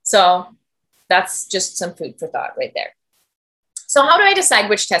 So that's just some food for thought right there. So how do I decide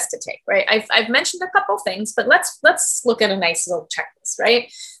which test to take, right? I've mentioned a couple things, but let's look at a nice little checklist,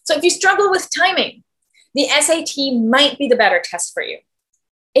 right? So if you struggle with timing, the SAT might be the better test for you.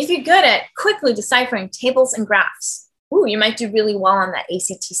 If you're good at quickly deciphering tables and graphs, you might do really well on that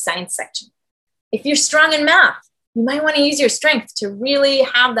ACT science section. If you're strong in math, you might want to use your strength to really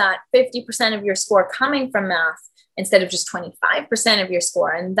have that 50% of your score coming from math instead of just 25% of your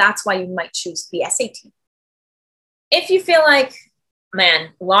score. And that's why you might choose the SAT. If you feel like,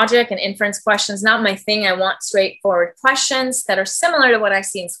 man, logic and inference questions, not my thing. I want straightforward questions that are similar to what I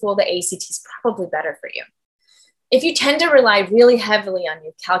see in school, the ACT is probably better for you. If you tend to rely really heavily on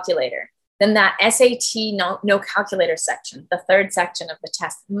your calculator, then that SAT no calculator section, the 3rd section of the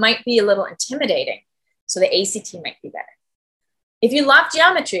test, might be a little intimidating. So the ACT might be better. If you love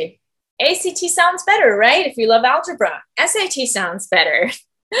geometry, ACT sounds better, right? If you love algebra, SAT sounds better.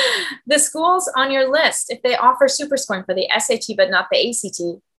 The schools on your list, if they offer superscoring for the SAT but not the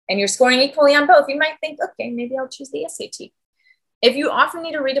ACT, and you're scoring equally on both, you might think, okay, maybe I'll choose the SAT. If you often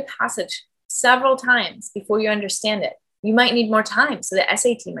need to read a passage several times before you understand it, you might need more time, so the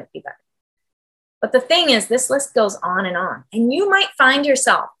SAT might be better. But the thing is, this list goes on, and you might find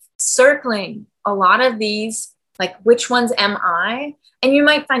yourself circling a lot of these, like which ones am I? And you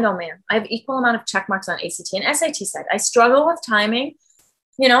might find, oh man, I have equal amount of check marks on ACT and SAT side. I struggle with timing,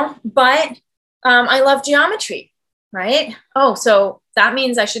 but I love geometry, right? Oh, so that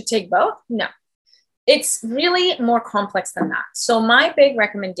means I should take both? No. It's really more complex than that. So my big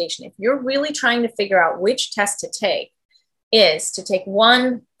recommendation, if you're really trying to figure out which test to take, is to take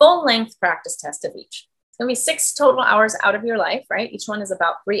one full-length practice test of each. It's going to be 6 total hours out of your life, right? Each one is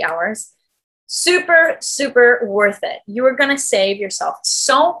about 3 hours. Super, super worth it. You are going to save yourself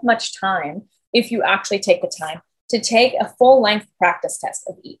so much time if you actually take the time to take a full length practice test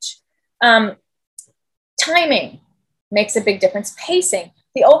of each. Timing makes a big difference. Pacing,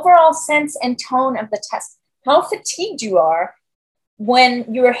 the overall sense and tone of the test, how fatigued you are when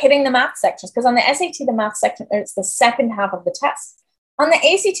you're hitting the math sections. Because on the SAT, the math section is the second half of the test. On the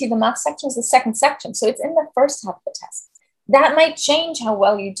ACT, the math section is the second section. So it's in the first half of the test. That might change how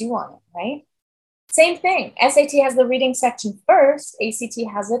well you do on it, right? Same thing. SAT has the reading section first. ACT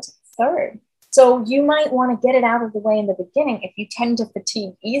has it third. So you might want to get it out of the way in the beginning if you tend to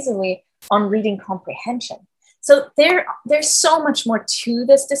fatigue easily on reading comprehension. So there's so much more to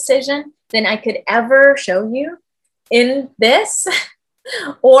this decision than I could ever show you in this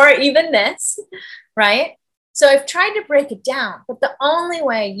or even this, right? So I've tried to break it down, but the only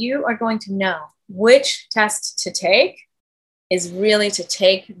way you are going to know which test to take is really to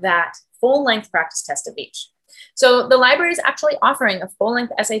take that full-length practice test of each. So the library is actually offering a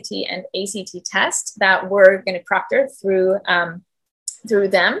full-length SAT and ACT test that we're going to proctor through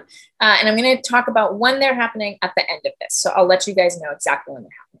them. And I'm going to talk about when they're happening at the end of this. So I'll let you guys know exactly when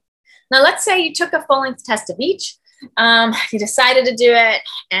they're happening. Now, let's say you took a full-length test of each. You decided to do it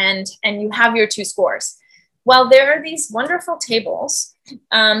and you have your 2 scores. Well, there are these wonderful tables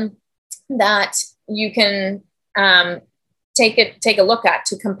that you can take a look at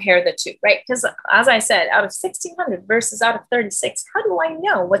to compare the 2, right? Because as I said, out of 1,600 versus out of 36, how do I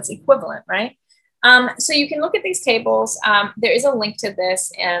know what's equivalent, right? So you can look at these tables. There is a link to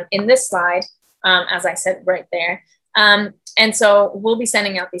this in this slide, as I said right there. And so we'll be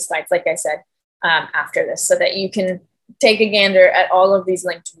sending out these slides, like I said, after this, so that you can take a gander at all of these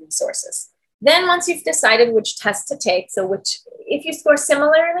linked resources. Then once you've decided which test to take, so if you score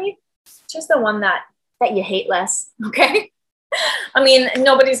similarly, choose the one that you hate less, okay? I mean,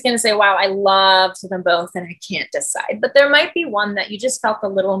 nobody's going to say, wow, I loved them both and I can't decide. But there might be one that you just felt a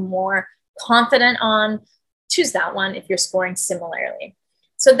little more confident on. Choose that one if you're scoring similarly.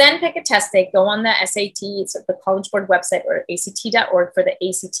 So then pick a test date, go on the SAT, so the College Board website, or ACT.org for the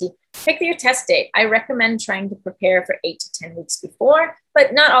ACT. Pick your test date. I recommend trying to prepare for 8 to 10 weeks before,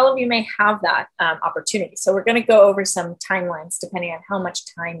 but not all of you may have that opportunity. So we're going to go over some timelines depending on how much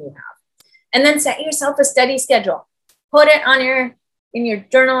time you have. And then set yourself a study schedule. Put it on in your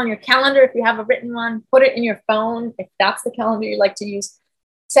journal, on your calendar if you have a written one. Put it in your phone if that's the calendar you like to use.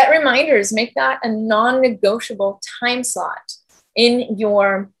 Set reminders. Make that a non-negotiable time slot in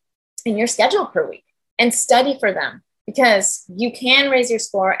your schedule per week, and study for them, because you can raise your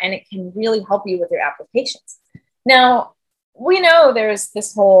score and it can really help you with your applications. Now, we know there's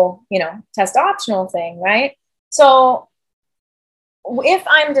this whole, test optional thing, right? So if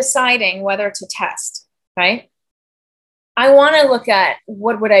I'm deciding whether to test, right, I want to look at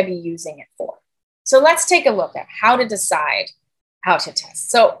what would I be using it for. So let's take a look at how to decide how to test.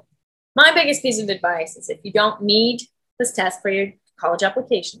 So my biggest piece of advice is if you don't need this test for your college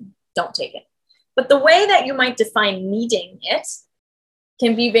application, don't take it. But the way that you might define needing it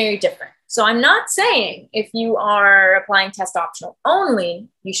can be very different. So I'm not saying if you are applying test optional only,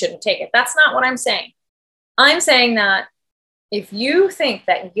 you shouldn't take it. That's not what I'm saying. I'm saying that if you think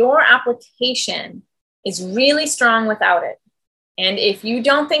that your application is really strong without it, and if you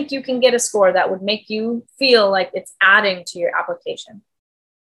don't think you can get a score that would make you feel like it's adding to your application,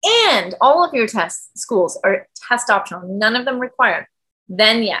 and all of your test schools are test optional, none of them required,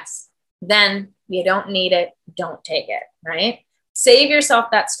 then yes, then you don't need it, don't take it, right? Save yourself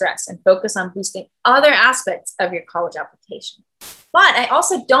that stress and focus on boosting other aspects of your college application. But I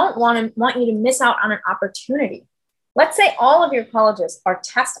also don't want you to miss out on an opportunity. Let's say all of your colleges are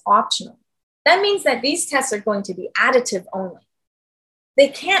test optional. That means that these tests are going to be additive only. They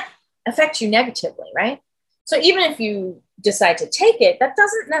can't affect you negatively, right? So even if you decide to take it, that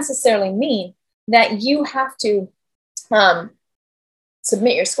doesn't necessarily mean that you have to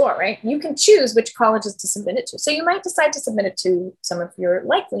submit your score, right? You can choose which colleges to submit it to. So you might decide to submit it to some of your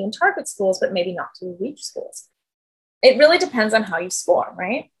likely and target schools, but maybe not to reach schools. It really depends on how you score,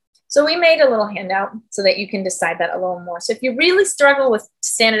 right? So we made a little handout so that you can decide that a little more. So if you really struggle with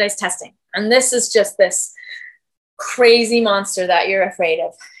standardized testing, and this is just this crazy monster that you're afraid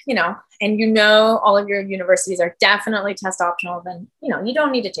of, and all of your universities are definitely test optional, then, you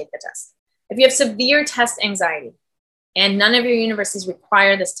don't need to take the test. If you have severe test anxiety and none of your universities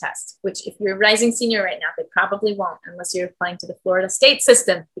require this test, which if you're a rising senior right now, they probably won't unless you're applying to the Florida state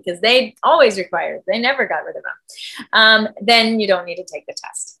system, because they always require it. They never got rid of them. Then you don't need to take the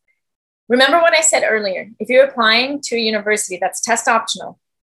test. Remember what I said earlier. If you're applying to a university that's test optional,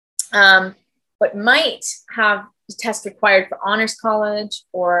 but might have the test required for honors college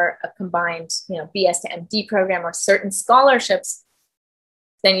or a combined, BS to MD program or certain scholarships,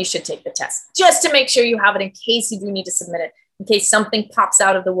 then you should take the test just to make sure you have it in case you do need to submit it, in case something pops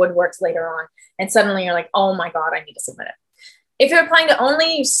out of the woodworks later on and suddenly you're like, oh my God, I need to submit it. If you're applying to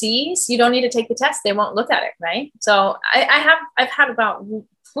only UCs, you don't need to take the test. They won't look at it, right? So I've had about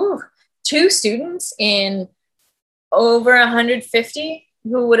 2 students in over 150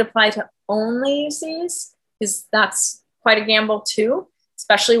 who would apply to only UCs, because that's quite a gamble too,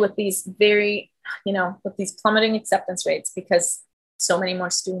 especially with these with these plummeting acceptance rates, because so many more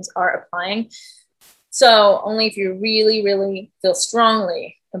students are applying. So only if you really, really feel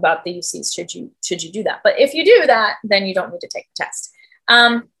strongly about the UCs should you do that. But if you do that, then you don't need to take the test.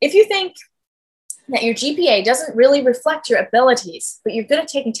 If you think that your GPA doesn't really reflect your abilities, but you're good at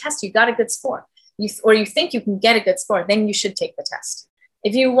taking tests, you got a good score, or you think you can get a good score, then you should take the test.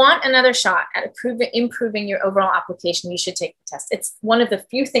 If you want another shot at improving your overall application, you should take the test. It's one of the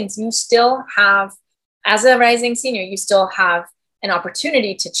few things you still have, as a rising senior, you still have an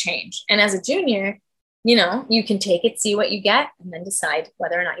opportunity to change. And as a junior, you can take it, see what you get, and then decide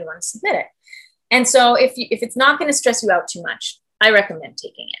whether or not you want to submit it. And so if it's not going to stress you out too much, I recommend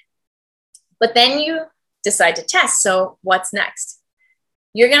taking it. But then you decide to test. So what's next?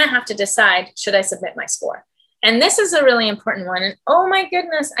 You're going to have to decide, should I submit my score? And this is a really important one. And oh my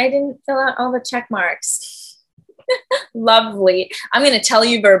goodness, I didn't fill out all the check marks. Lovely. I'm going to tell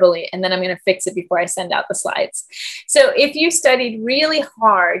you verbally, and then I'm going to fix it before I send out the slides. So if you studied really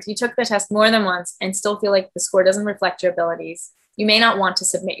hard, you took the test more than once and still feel like the score doesn't reflect your abilities, you may not want to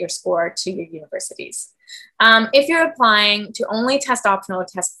submit your score to your universities. If you're applying to only test optional or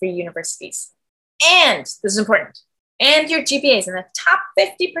test free universities, and this is important, and your GPAs in the top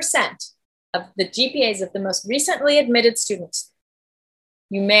 50% of the GPAs of the most recently admitted students,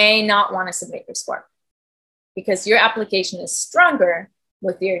 you may not want to submit your score, because your application is stronger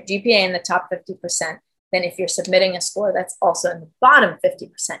with your GPA in the top 50% than if you're submitting a score that's also in the bottom 50%.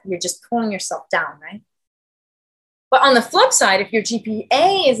 You're just pulling yourself down, right? But on the flip side, if your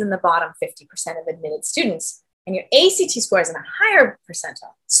GPA is in the bottom 50% of admitted students and your ACT score is in a higher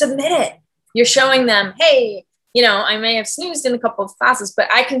percentile, submit it. You're showing them, hey, I may have snoozed in a couple of classes, but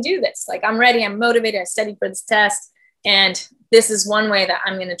I can do this. Like, I'm ready, I'm motivated, I studied for this test, and this is one way that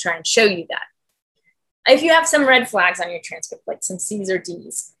I'm going to try and show you that. If you have some red flags on your transcript, like some C's or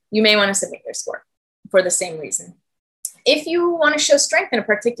D's, you may want to submit your score for the same reason. If you want to show strength in a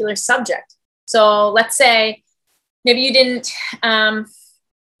particular subject, so let's say maybe you didn't,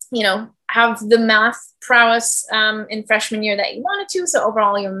 have the math prowess in freshman year that you wanted to, so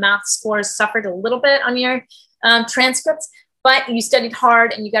overall your math scores suffered a little bit on your transcripts, but you studied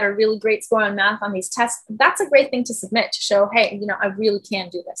hard and you got a really great score on math on these tests, that's a great thing to submit to show, hey, I really can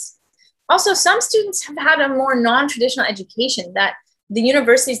do this. Also, some students have had a more non-traditional education that the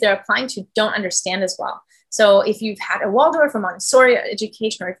universities they're applying to don't understand as well. So if you've had a Waldorf or Montessori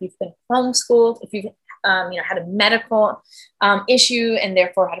education, or if you've been homeschooled, if you've had a medical issue and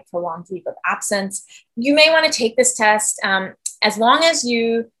therefore had a prolonged leave of absence, you may want to take this test. As long as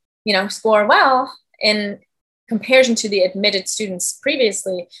you score well in comparison to the admitted students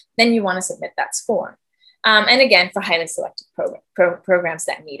previously, then you want to submit that score. And again, for highly selected programs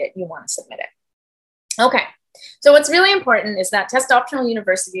that need it, you want to submit it. Okay, so what's really important is that test optional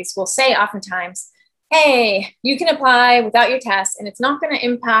universities will say oftentimes, hey, you can apply without your test, and it's not going to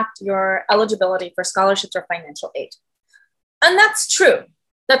impact your eligibility for scholarships or financial aid. And that's true.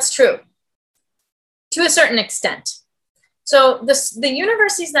 That's true to a certain extent. So the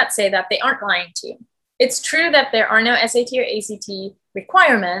universities that say that, they aren't lying to you. It's true that there are no SAT or ACT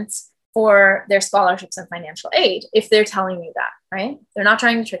requirements for their scholarships and financial aid, if they're telling you that, right? They're not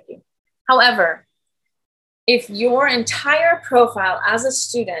trying to trick you. However, if your entire profile as a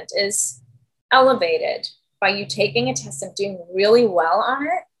student is elevated by you taking a test and doing really well on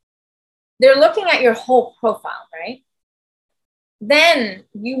it, they're looking at your whole profile, right? Then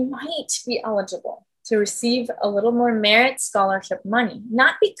you might be eligible to receive a little more merit scholarship money,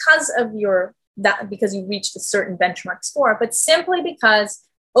 not because of because you reached a certain benchmark score, but simply because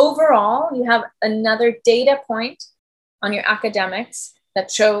overall, you have another data point on your academics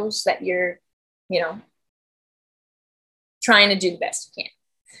that shows that you're, trying to do the best you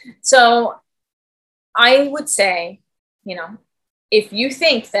can. So I would say, if you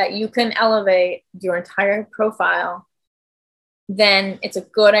think that you can elevate your entire profile, then it's a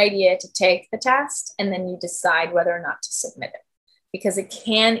good idea to take the test, and then you decide whether or not to submit it, because it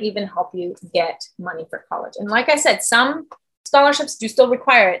can even help you get money for college. And like I said, some scholarships do still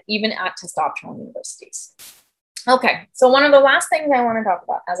require it, even at test optional universities. Okay, so one of the last things I want to talk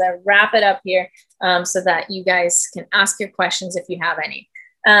about as I wrap it up here, so that you guys can ask your questions if you have any,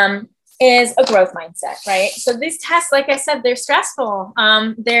 is a growth mindset, right? So these tests, like I said, they're stressful.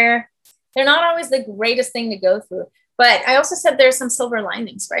 They're not always the greatest thing to go through, but I also said there's some silver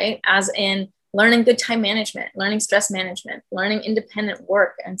linings, right? As in learning good time management, learning stress management, learning independent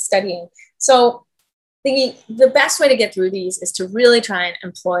work and studying. So the best way to get through these is to really try and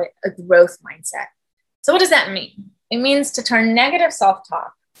employ a growth mindset. So what does that mean? It means to turn negative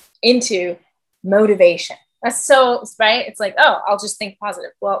self-talk into motivation. That's so, right? It's like, oh, I'll just think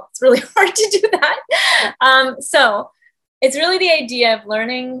positive. Well, it's really hard to do that. So it's really the idea of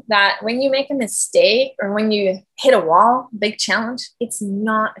learning that when you make a mistake or when you hit a wall, big challenge, it's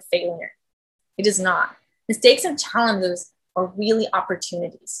not a failure. It is not. Mistakes and challenges are really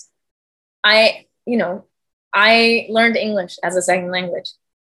opportunities. I learned English as a second language.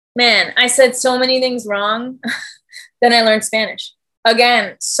 Man, I said so many things wrong. Then I learned Spanish.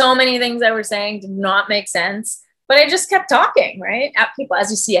 Again, so many things I was saying did not make sense, but I just kept talking, right? At people,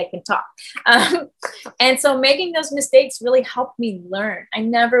 as you see, I can talk. And so making those mistakes really helped me learn. I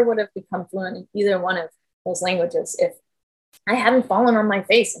never would have become fluent in either one of those languages if I hadn't fallen on my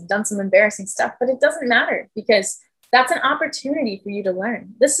face and done some embarrassing stuff, but it doesn't matter because that's an opportunity for you to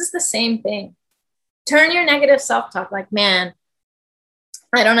learn. This is the same thing. Turn your negative self-talk like, man,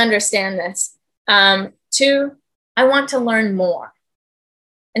 I don't understand this, to, I want to learn more.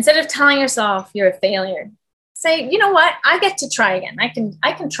 Instead of telling yourself you're a failure, say, you know what, I get to try again. I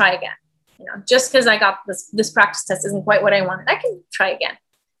can try again. Just because I got this practice test isn't quite what I wanted, I can try again.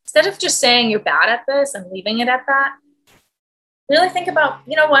 Instead of just saying you're bad at this and leaving it at that, really think about,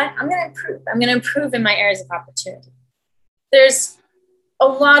 you know what, I'm going to improve. I'm going to improve in my areas of opportunity. There's a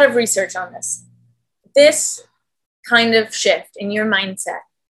lot of research on this. This kind of shift in your mindset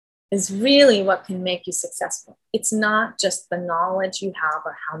is really what can make you successful. It's not just the knowledge you have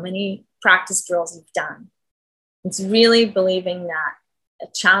or how many practice drills you've done. It's really believing that a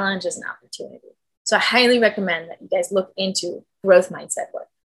challenge is an opportunity. So I highly recommend that you guys look into growth mindset work.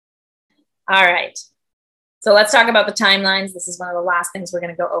 All right. So let's talk about the timelines. This is one of the last things we're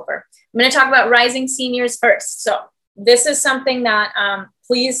going to go over. I'm going to talk about rising seniors first. So this is something that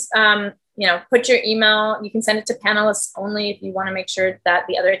please, put your email. You can send it to panelists only if you want to make sure that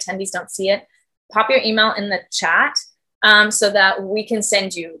the other attendees don't see it. Pop your email in the chat so that we can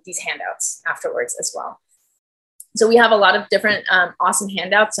send you these handouts afterwards as well. So we have a lot of different awesome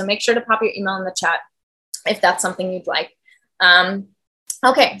handouts. So make sure to pop your email in the chat if that's something you'd like.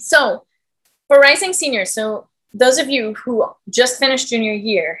 Okay, so for rising seniors, so those of you who just finished junior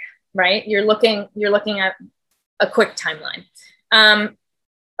year, right? You're looking at a quick timeline.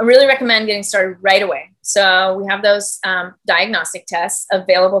 I really recommend getting started right away. So we have those diagnostic tests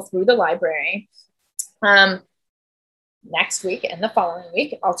available through the library. Next week and the following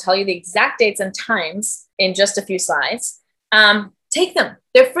week, I'll tell you the exact dates and times in just a few slides. Take them.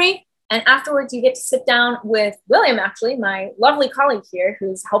 They're free. And afterwards, you get to sit down with William, actually, my lovely colleague here,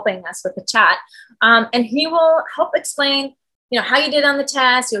 who's helping us with the chat. And he will help explain, how you did on the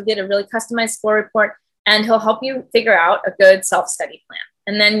test. You'll get a really customized score report, and he'll help you figure out a good self-study plan.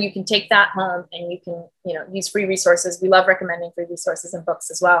 And then you can take that home and you can, use free resources. We love recommending free resources and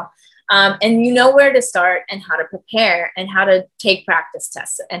books as well. And you know where to start and how to prepare and how to take practice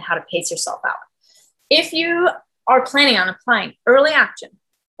tests and how to pace yourself out. If you are planning on applying early action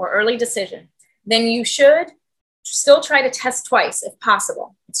or early decision, then you should still try to test twice if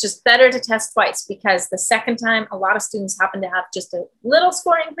possible. It's just better to test twice because the second time, a lot of students happen to have just a little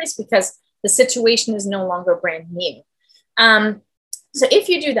score increase because the situation is no longer brand new. So if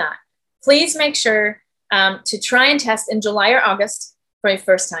you do that, please make sure to try and test in July or August for your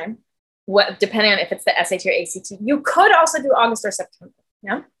first time, depending on if it's the SAT or ACT. You could also do August or September.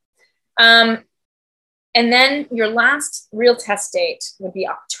 Yeah. And then your last real test date would be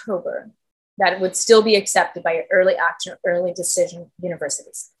October. That would still be accepted by your early action or early decision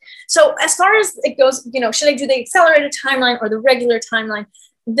universities. So as far as it goes, should I do the accelerated timeline or the regular timeline?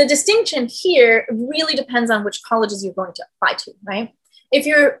 The distinction here really depends on which colleges you're going to apply to, right? If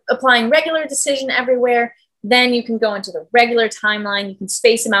you're applying regular decision everywhere, then you can go into the regular timeline. You can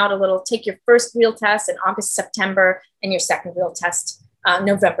space them out a little, take your first real test in August, September, and your second real test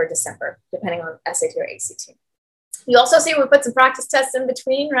November, December, depending on SAT or ACT. You also see we put some practice tests in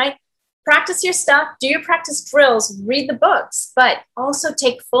between, right? Practice your stuff, do your practice drills, read the books, but also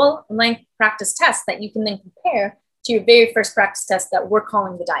take full length practice tests that you can then compare to your very first practice test that we're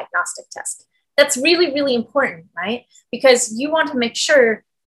calling the diagnostic test. That's really, really important, right? Because you want to make sure,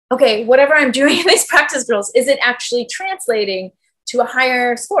 okay, whatever I'm doing in these practice drills, is it actually translating to a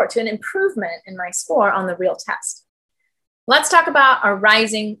higher score, to an improvement in my score on the real test. Let's talk about our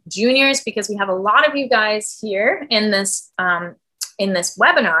rising juniors, because we have a lot of you guys here in this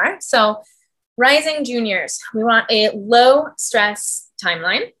webinar. So rising juniors, we want a low stress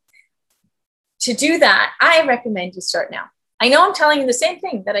timeline. To do that, I recommend you start now. I know I'm telling you the same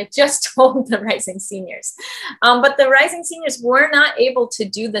thing that I just told the rising seniors, but the rising seniors were not able to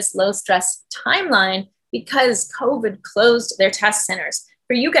do this low stress timeline because COVID closed their test centers.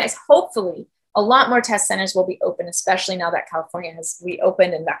 For you guys, hopefully, a lot more test centers will be open, especially now that California has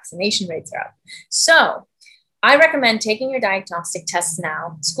reopened and vaccination rates are up. So I recommend taking your diagnostic tests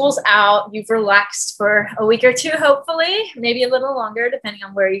now. School's out, you've relaxed for a week or two, hopefully, maybe a little longer, depending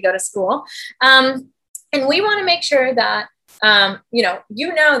on where you go to school. And we want to make sure that you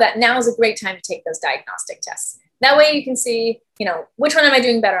know that now is a great time to take those diagnostic tests. That way you can see, which one am I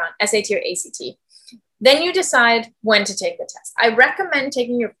doing better on, SAT or ACT? Then you decide when to take the test. I recommend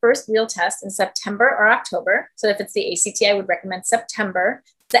taking your first real test in September or October. So if it's the ACT, I would recommend September.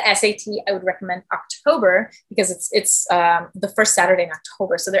 The SAT, I would recommend October, because it's the first Saturday in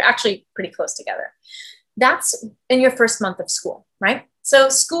October. So they're actually pretty close together. That's in your first month of school, right? So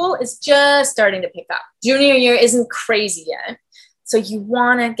school is just starting to pick up. Junior year isn't crazy yet. So you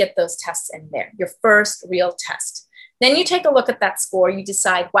want to get those tests in there, your first real test. Then you take a look at that score. You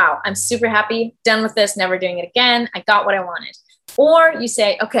decide, wow, I'm super happy, done with this, never doing it again. I got what I wanted. Or you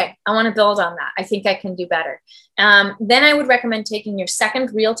say, okay, I want to build on that. I think I can do better. Then I would recommend taking your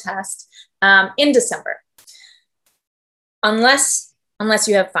second real test in December, unless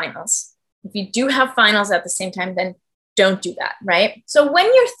you have finals. If you do have finals at the same time, then don't do that, right? So when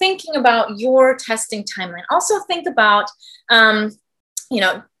you're thinking about your testing timeline, also think about,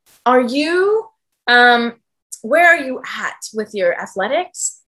 where are you at with your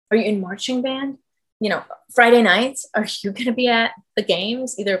athletics? Are you in marching band? Friday nights, are you going to be at the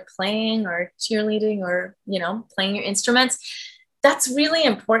games, either playing or cheerleading or, playing your instruments? That's really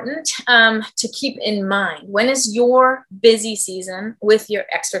important to keep in mind. When is your busy season with your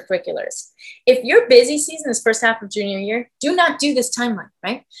extracurriculars? If your busy season is first half of junior year, do not do this timeline,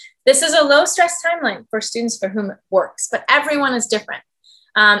 right? This is a low stress timeline for students for whom it works, but everyone is different.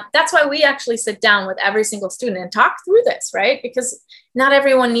 That's why we actually sit down with every single student and talk through this, right? Because not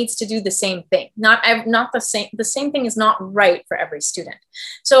everyone needs to do the same thing. Not the same thing is not right for every student.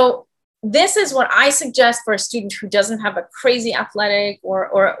 So this is what I suggest for a student who doesn't have a crazy athletic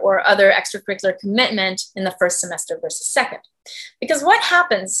or other extracurricular commitment in the first semester versus second. Because what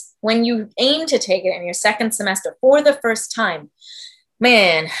happens when you aim to take it in your second semester for the first time,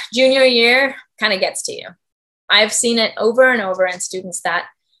 man, junior year kind of gets to you. I've seen it over and over in students that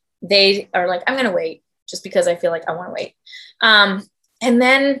they are like, I'm going to wait just because I feel like I want to wait. And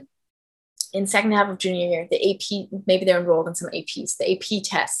then in second half of junior year, the AP, maybe they're enrolled in some APs, the AP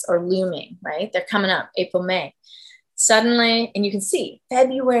tests are looming, right? They're coming up April, May. Suddenly, and you can see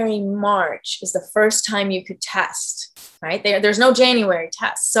February, March is the first time you could test, right? There's no January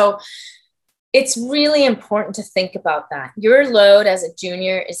test. So it's really important to think about that. Your load as a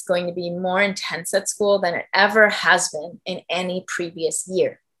junior is going to be more intense at school than it ever has been in any previous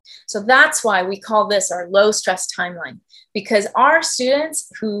year. So that's why we call this our low stress timeline, because our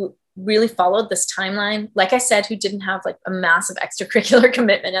students who really followed this timeline, like I said, who didn't have like a massive extracurricular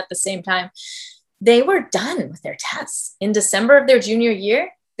commitment at the same time, they were done with their tests. In December of their junior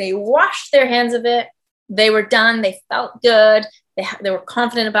year, they washed their hands of it. They were done. They felt good. They were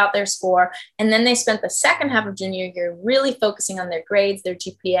confident about their score. And then they spent the second half of junior year really focusing on their grades, their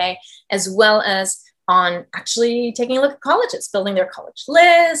GPA, as well as on actually taking a look at colleges, building their college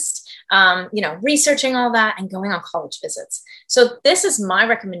list, researching all that and going on college visits. So this is my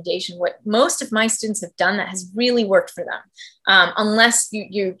recommendation. What most of my students have done that has really worked for them, unless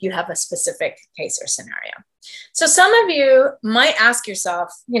you have a specific case or scenario. So some of you might ask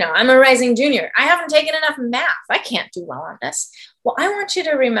yourself, I'm a rising junior. I haven't taken enough math. I can't do well on this. Well, I want you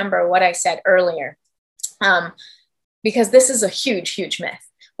to remember what I said earlier, because this is a huge, huge myth.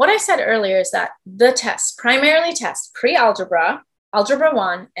 What I said earlier is that the tests primarily test pre-algebra, algebra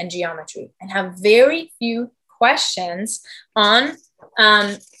 1, and geometry, and have very few questions on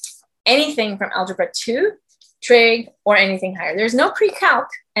anything from algebra 2, trig, or anything higher. There's no pre-calc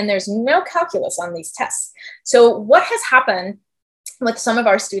and there's no calculus on these tests. So what has happened with some of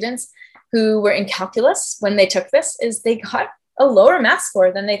our students who were in calculus when they took this is they got a lower math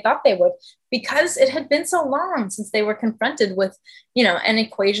score than they thought they would, because it had been so long since they were confronted with, an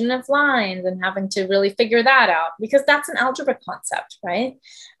equation of lines and having to really figure that out, because that's an algebra concept, right?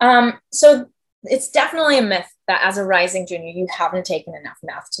 So it's definitely a myth that as a rising junior, you haven't taken enough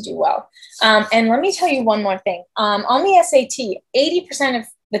math to do well. And let me tell you one more thing. On the SAT, 80% of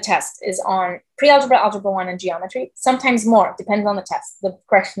the test is on pre-algebra, algebra 1, and geometry, sometimes more, depends on the test. The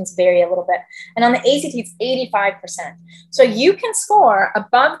questions vary a little bit. And on the ACT, it's 85%. So you can score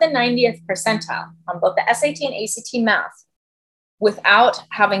above the 90th percentile on both the SAT and ACT math without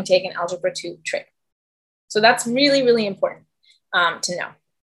having taken Algebra 2 trig. So that's really, really important to know.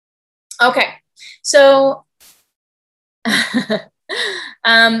 Okay, so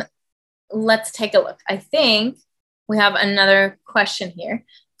let's take a look. I think we have another question here.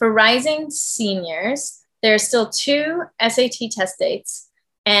 For rising seniors, there's still 2 SAT test dates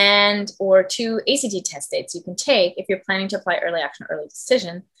or 2 ACT test dates you can take if you're planning to apply early action or early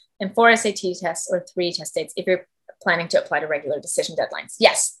decision, and 4 SAT tests or 3 test dates if you're planning to apply to regular decision deadlines.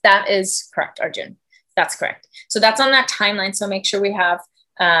 Yes, that is correct, Arjun. That's correct. So that's on that timeline. So make sure we have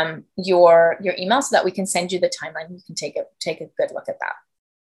your email so that we can send you the timeline. You can take a good look at that.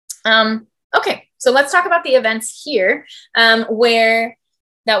 Okay, so let's talk about the events here where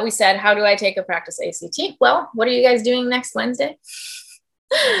that we said, how do I take a practice ACT? Well, what are you guys doing next Wednesday?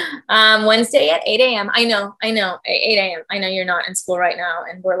 Wednesday at 8 a.m. I know, 8 a.m. I know you're not in school right now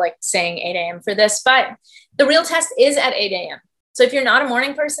and we're like saying 8 a.m. for this, but the real test is at 8 a.m. So if you're not a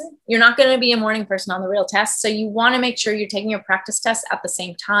morning person, you're not going to be a morning person on the real test. So you want to make sure you're taking your practice test at the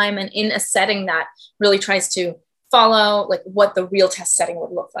same time and in a setting that really tries to follow like what the real test setting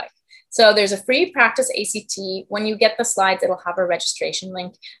would look like. So there's a free practice ACT. When you get the slides, it'll have a registration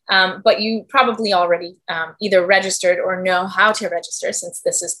link, but you probably already either registered or know how to register since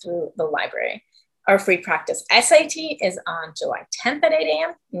this is through the library. Our free practice SAT is on July 10th at 8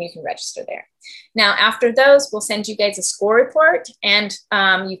 a.m. and you can register there. Now, after those, we'll send you guys a score report and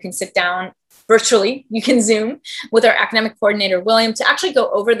you can sit down virtually, you can Zoom with our academic coordinator, William, to actually go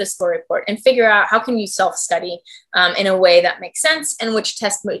over the score report and figure out how can you self-study in a way that makes sense and which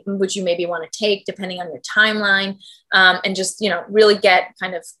test would you maybe want to take depending on your timeline and just, really get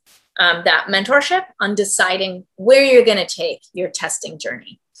kind of that mentorship on deciding where you're going to take your testing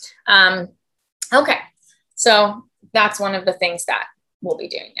journey. Okay, so that's one of the things that we'll be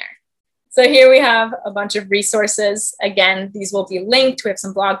doing there. So here we have a bunch of resources. Again, these will be linked. We have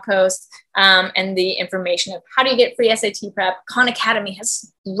some blog posts and the information of how do you get free SAT prep. Khan Academy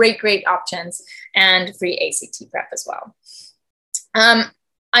has great options and free ACT prep as well.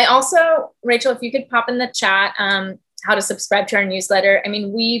 I also, Rachel, if you could pop in the chat, how to subscribe to our newsletter. I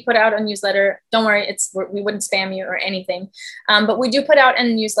mean, we put out a newsletter. Don't worry, we wouldn't spam you or anything. But we do put out a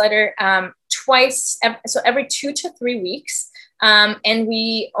newsletter twice, so every 2 to 3 weeks. And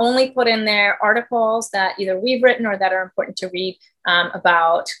we only put in there articles that either we've written or that are important to read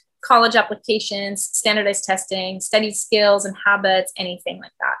about college applications, standardized testing, study skills and habits, anything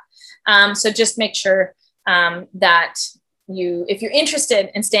like that. So just make sure that if you're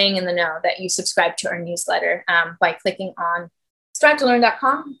interested in staying in the know, that you subscribe to our newsletter by clicking on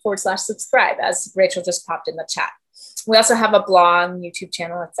strivetelearn.com/subscribe, as Rachel just popped in the chat. We also have a blog, YouTube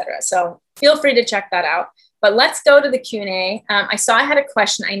channel, etc. So feel free to check that out. But let's go to the Q&A. I saw I had a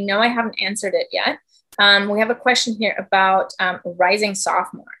question. I know I haven't answered it yet. We have a question here about rising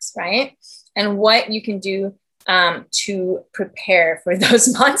sophomores, right? And what you can do to prepare for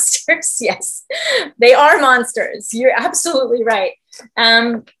those monsters. Yes, they are monsters. You're absolutely right.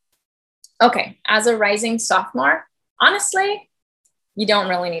 Okay, as a rising sophomore, honestly, you don't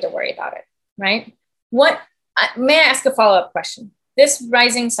really need to worry about it, right? May I ask a follow-up question? This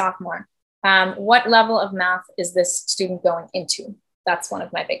rising sophomore, what level of math is this student going into? That's one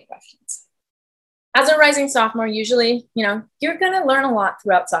of my big questions. As a rising sophomore, usually, you're going to learn a lot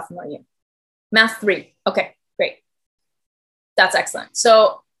throughout sophomore year. Math 3. Okay, great. That's excellent.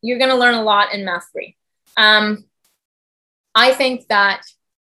 So you're going to learn a lot in Math 3. I think that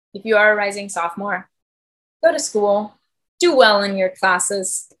if you are a rising sophomore, go to school, do well in your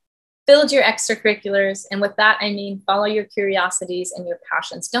classes, build your extracurriculars. And with that, I mean, follow your curiosities and your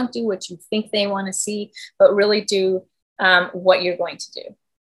passions. Don't do what you think they want to see, but really do what you're going to do.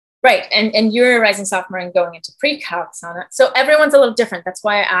 Right. And you're a rising sophomore and going into pre-calc, Sana. So everyone's a little different. That's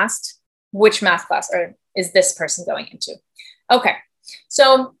why I asked which math class is this person going into. Okay.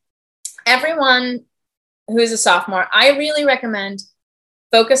 So everyone who is a sophomore, I really recommend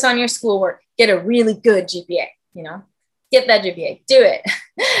focus on your schoolwork, get a really good GPA, get that GPA, do it.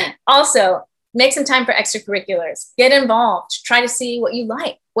 Also, make some time for extracurriculars, get involved, try to see what you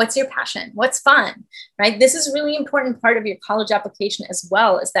like. What's your passion? What's fun, right? This is a really important part of your college application as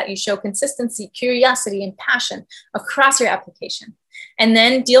well, is that you show consistency, curiosity, and passion across your application. And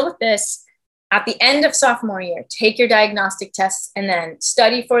then deal with this At the end of sophomore year, take your diagnostic tests and then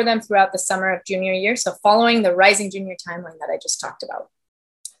study for them throughout the summer of junior year. So following the Rising Junior timeline that I just talked about.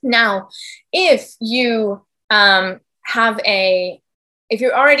 Now, if you if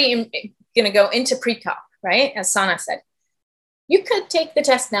you're already going to go into pre-calc, right? As Sana said, you could take the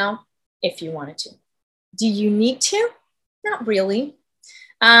test now if you wanted to. Do you need to? Not really.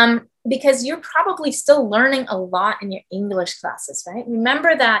 Because you're probably still learning a lot in your English classes, right?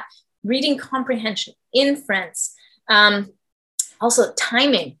 Remember that reading comprehension, inference, also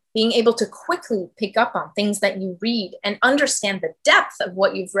timing, being able to quickly pick up on things that you read and understand the depth of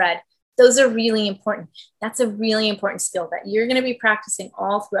what you've read. Those are really important. That's a really important skill that you're going to be practicing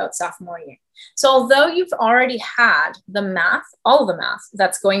all throughout sophomore year. So although you've already had the math, all the math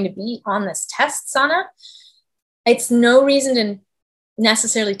that's going to be on this test, Sana, it's no reason to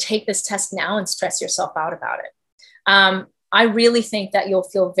necessarily take this test now and stress yourself out about it. I really think that you'll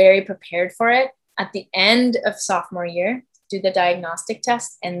feel very prepared for it at the end of sophomore year. Do the diagnostic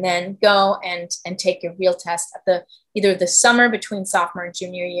test and then go and take your real test at either the summer between sophomore and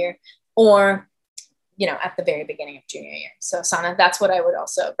junior year, or at the very beginning of junior year. So Sana, that's what I would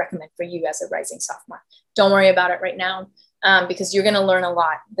also recommend for you as a rising sophomore. Don't worry about it right now, because you're going to learn a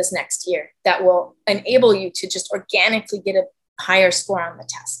lot this next year that will enable you to just organically get a higher score on the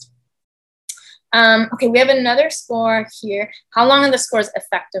test. Okay, we have another score here. How long are the scores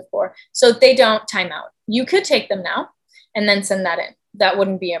effective for? So they don't time out. You could take them now and then send that in. That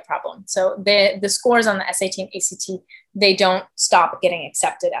wouldn't be a problem. So the scores on the SAT and ACT, they don't stop getting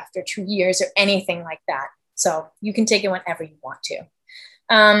accepted after 2 years or anything like that. So you can take it whenever you want to.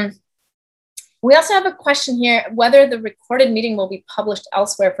 We also have a question here, whether the recorded meeting will be published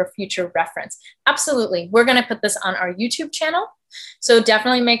elsewhere for future reference. Absolutely. We're going to put this on our YouTube channel. So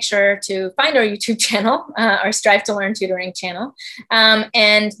definitely make sure to find our YouTube channel, our Strive to Learn tutoring channel.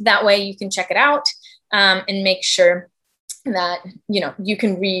 And that way you can check it out and make sure that you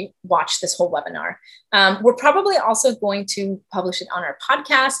can re-watch this whole webinar. We're probably also going to publish it on our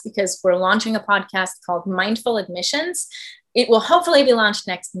podcast because we're launching a podcast called Mindful Admissions. It will hopefully be launched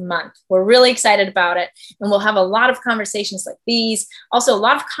next month. We're really excited about it. And we'll have a lot of conversations like these. Also, a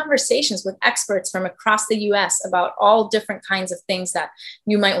lot of conversations with experts from across the US about all different kinds of things that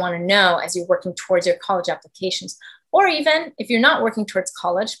you might want to know as you're working towards your college applications. Or even if you're not working towards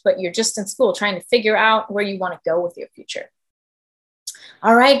college, but you're just in school trying to figure out where you want to go with your future.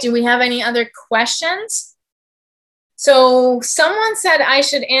 All right, do we have any other questions? So someone said I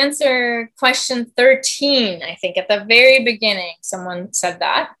should answer question 13, I think at the very beginning, someone said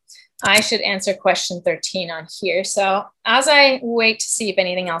that. I should answer question 13 on here. So as I wait to see if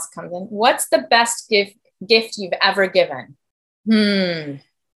anything else comes in, what's the best gift you've ever given?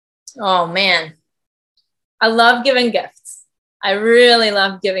 Oh man, I love giving gifts. I really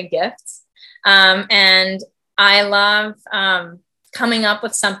love giving gifts. And I love coming up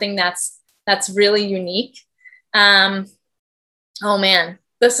with something that's really unique. Oh man,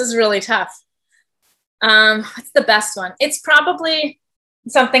 this is really tough. What's the best one? It's probably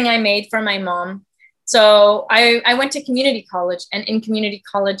something I made for my mom. So I went to community college, and in community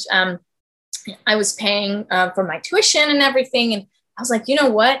college, I was paying for my tuition and everything. And I was like, you know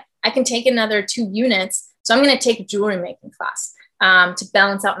what? I can take another 2 units. So I'm going to take a jewelry making class to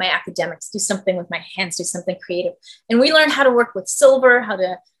balance out my academics, do something with my hands, do something creative. And we learned how to work with silver, how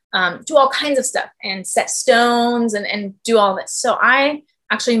to do all kinds of stuff and set stones and do all this. So I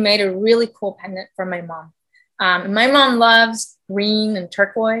actually made a really cool pendant for my mom. My mom loves green and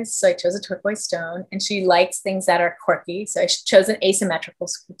turquoise. So I chose a turquoise stone, and she likes things that are quirky. So I chose an asymmetrical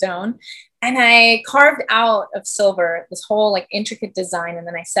stone, and I carved out of silver this whole like intricate design. And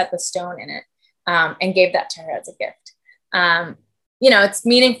then I set the stone in it and gave that to her as a gift. It's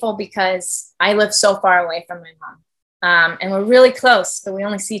meaningful because I live so far away from my mom. And we're really close, but we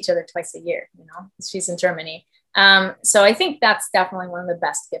only see each other twice a year, she's in Germany. So I think that's definitely one of the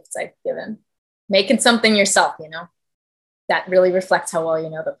best gifts I've given. Making something yourself, that really reflects how well you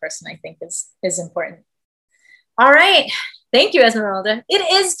know the person, I think is important. All right. Thank you, Esmeralda. It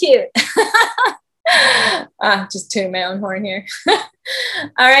is cute. Just tooting my own horn here.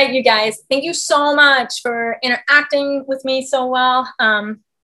 All right, you guys, thank you so much for interacting with me so well. I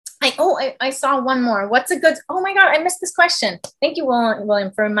saw one more. Oh my God, I missed this question. Thank you,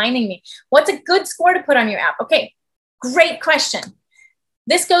 William, for reminding me. What's a good score to put on your app? Okay, great question.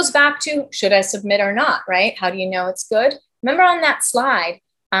 This goes back to, should I submit or not, right? How do you know it's good? Remember on that slide,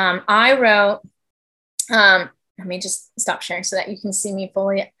 I wrote, let me just stop sharing so that you can see me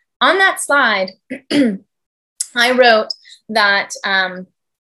fully. On that slide, I wrote that I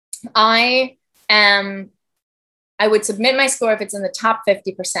would submit my score if it's in the top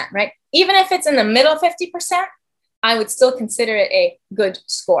 50%, right? even if it's in the middle 50%, I would still consider it a good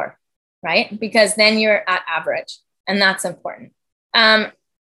score, right? Because then you're at average, and that's important.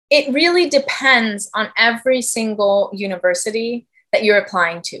 It really depends on every single university that you're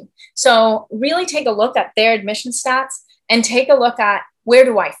applying to. So really take a look at their admission stats and take a look at, where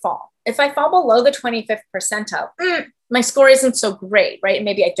do I fall? If I fall below the 25th percentile, my score isn't so great, right?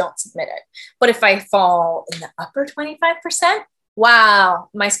 Maybe I don't submit it. But if I fall in the upper 25%, wow,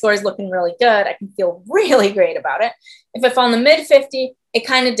 my score is looking really good. I can feel really great about it. If I fall in the mid 50, it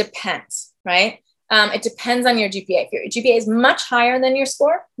kind of depends, right? It depends on your GPA. If your GPA is much higher than your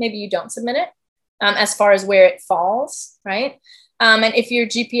score, maybe you don't submit it, as far as where it falls, right? And if your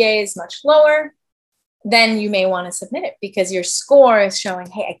GPA is much lower, then you may want to submit it because your score is showing,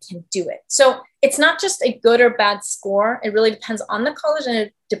 hey, I can do it. So it's not just a good or bad score. It really depends on the college, and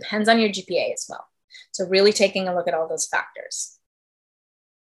it depends on your GPA as well. So really taking a look at all those factors.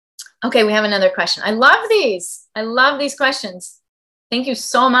 Okay, we have another question. I love these. I love these questions. Thank you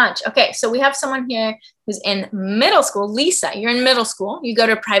so much. Okay, so we have someone here who's in middle school. Lisa, you're in middle school. You go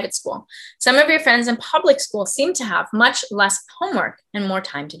to a private school. Some of your friends in public school seem to have much less homework and more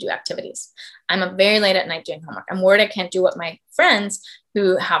time to do activities. I'm up very late at night doing homework. I'm worried I can't do what my friends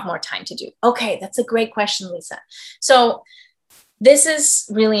who have more time to do. Okay, that's a great question, Lisa. So this is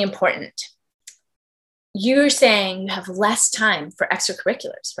really important. You're saying you have less time for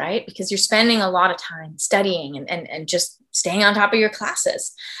extracurriculars, right? Because you're spending a lot of time studying and just staying on top of your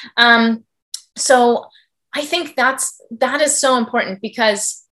classes. So I think that is so important,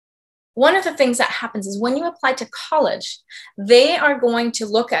 because one of the things that happens is when you apply to college, they are going to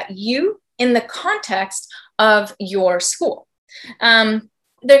look at you in the context of your school. They're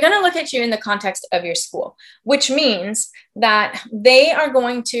going to look at you in the context of your school, which means that they are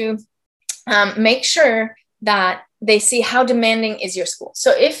going to make sure that they see how demanding is your school.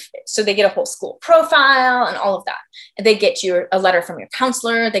 So they get a whole school profile and all of that. They get you a letter from your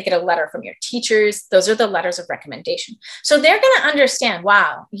counselor. They get a letter from your teachers. Those are the letters of recommendation. So they're going to understand,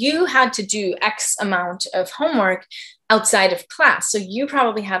 wow, you had to do X amount of homework outside of class. So you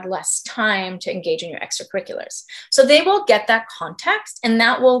probably had less time to engage in your extracurriculars. So they will get that context, and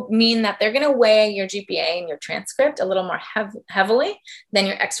that will mean that they're going to weigh your GPA and your transcript a little more heavily than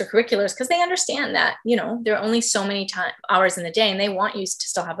your extracurriculars, because they understand that, there are only so many hours in the day, and they want you to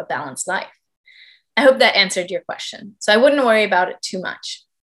still have a balanced life. I hope that answered your question. So I wouldn't worry about it too much.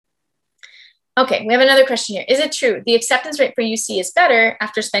 Okay, we have another question here. Is it true the acceptance rate for UC is better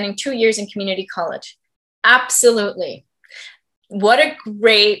after spending 2 years in community college? Absolutely. What a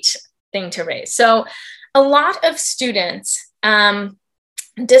great thing to raise. So a lot of students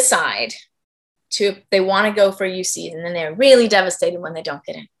decide they want to go for UC, and then they're really devastated when they don't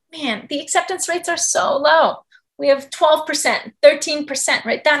get in. Man, the acceptance rates are so low. We have 12%, 13%,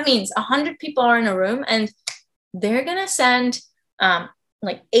 right? That means 100 people are in a room, and they're going to send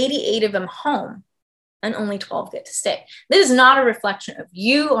like 88 of them home, and only 12 get to stay. This is not a reflection of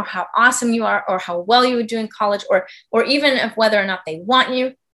you or how awesome you are or how well you would do in college, or even of whether or not they want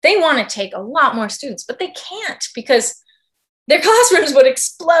you. They want to take a lot more students, but they can't because their classrooms would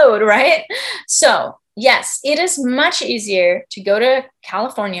explode, right? So yes, it is much easier to go to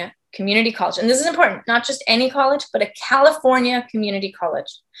California community college. And this is important, not just any college, but a California community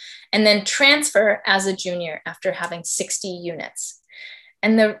college, and then transfer as a junior after having 60 units.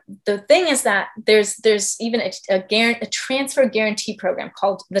 And the thing is that there's even a transfer guarantee program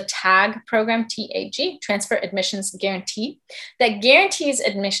called the TAG program, TAG, Transfer Admissions Guarantee, that guarantees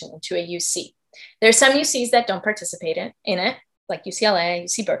admission into a UC. There are some UCs that don't participate in it, like UCLA,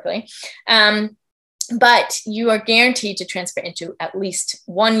 UC Berkeley, but you are guaranteed to transfer into at least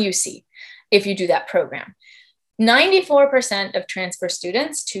one UC if you do that program. 94% of transfer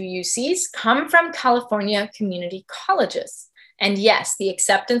students to UCs come from California community colleges. And yes, the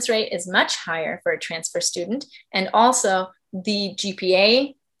acceptance rate is much higher for a transfer student. And also the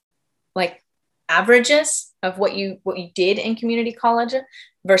GPA, like averages of what you did in community college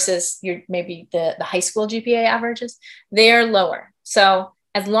versus maybe the high school GPA averages, they are lower. So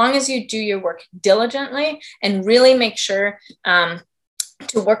as long as you do your work diligently and really make sure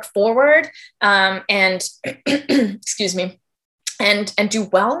to work forward and excuse me, and do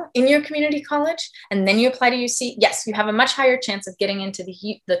well in your community college, and then you apply to UC, yes, you have a much higher chance of getting into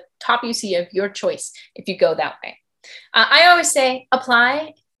the top UC of your choice if you go that way. I always say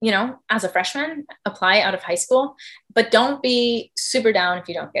apply, as a freshman, apply out of high school, but don't be super down if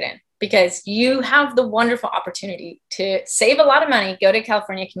you don't get in, because you have the wonderful opportunity to save a lot of money, go to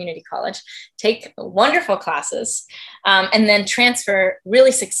California Community College, take wonderful classes, and then transfer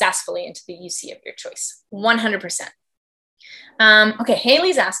really successfully into the UC of your choice, 100%. Okay,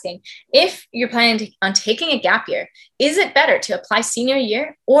 Haley's asking, if you're planning on taking a gap year, is it better to apply senior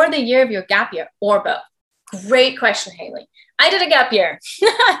year or the year of your gap year, or both? Great question, Haley. I did a gap year.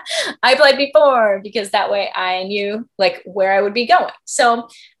 I applied before because that way I knew like where I would be going. So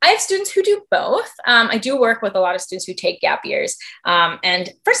I have students who do both. I do work with a lot of students who take gap years. And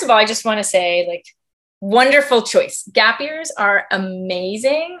first of all, I just want to say like, wonderful choice. Gap years are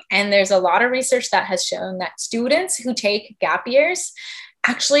amazing. And there's a lot of research that has shown that students who take gap years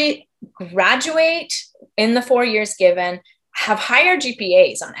actually graduate in the 4 years given, have higher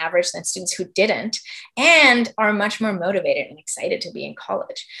GPAs on average than students who didn't, and are much more motivated and excited to be in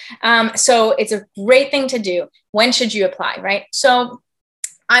college. So it's a great thing to do. When should you apply, right? So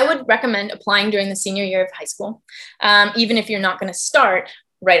I would recommend applying during the senior year of high school, even if you're not going to start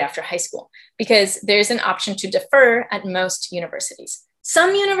right after high school, because there's an option to defer at most universities.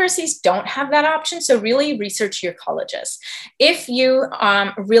 Some universities don't have that option, so really research your colleges. If you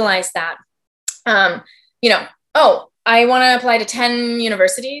realize that, I want to apply to 10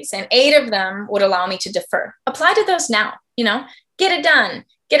 universities and 8 of them would allow me to defer, apply to those now, get it done.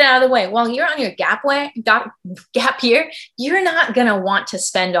 Get it out of the way. While you're on your gap year, you're not going to want to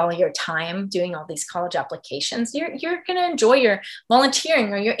spend all your time doing all these college applications. You're going to enjoy your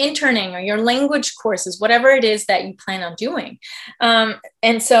volunteering or your interning or your language courses, whatever it is that you plan on doing.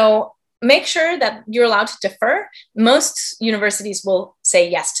 And so make sure that you're allowed to defer. Most universities will say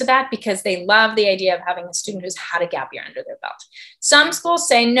yes to that because they love the idea of having a student who's had a gap year under their belt. Some schools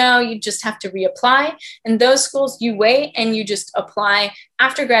say, no, you just have to reapply. And those schools, you wait and you just apply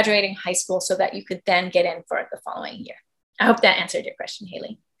after graduating high school so that you could then get in for it the following year. I hope that answered your question,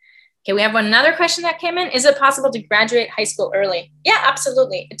 Haley. Okay, we have another question that came in. Is it possible to graduate high school early? Yeah,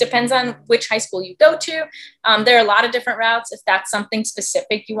 absolutely. It depends on which high school you go to. There are a lot of different routes. If that's something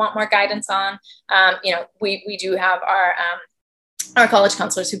specific you want more guidance on, we do have our college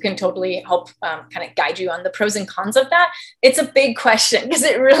counselors who can totally help kind of guide you on the pros and cons of that. It's a big question because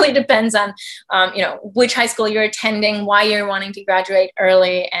it really depends on, which high school you're attending, why you're wanting to graduate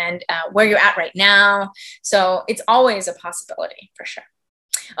early, and where you're at right now. So it's always a possibility for sure.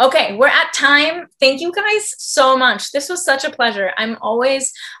 Okay, we're at time. Thank you guys so much. This was such a pleasure. I'm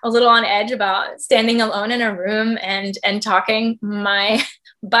always a little on edge about standing alone in a room and talking my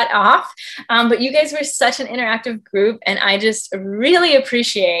butt off. But you guys were such an interactive group, and I just really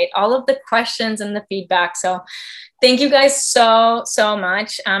appreciate all of the questions and the feedback. So thank you guys so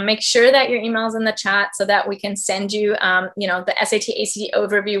much. Make sure that your email's in the chat so that we can send you, the SAT ACT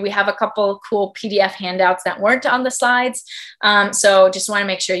overview. We have a couple cool PDF handouts that weren't on the slides. So just want to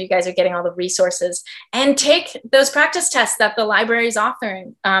make sure you guys are getting all the resources and take those practice tests that the library is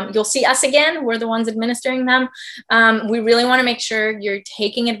offering. You'll see us again. We're the ones administering them. We really want to make sure you're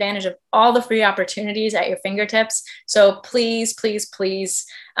taking advantage of all the free opportunities at your fingertips. So please,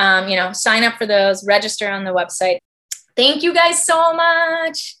 sign up for those, register on the website. Thank you guys so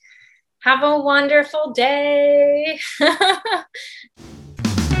much. Have a wonderful day.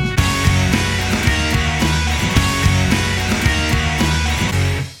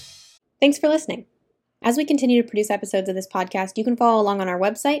 Thanks for listening. As we continue to produce episodes of this podcast, you can follow along on our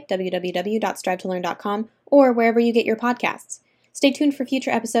website, www.strivetololearn.com, or wherever you get your podcasts. Stay tuned for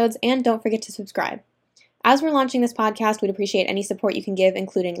future episodes, and don't forget to subscribe. As we're launching this podcast, we'd appreciate any support you can give,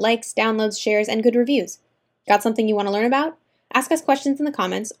 including likes, downloads, shares, and good reviews. Got something you want to learn about? Ask us questions in the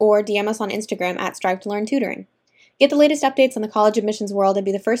comments or DM us on Instagram at @StriveToLearnTutoring. Get the latest updates on the college admissions world and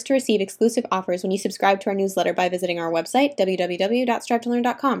be the first to receive exclusive offers when you subscribe to our newsletter by visiting our website,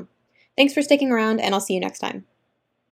 www.strivetololearn.com. Thanks for sticking around, and I'll see you next time.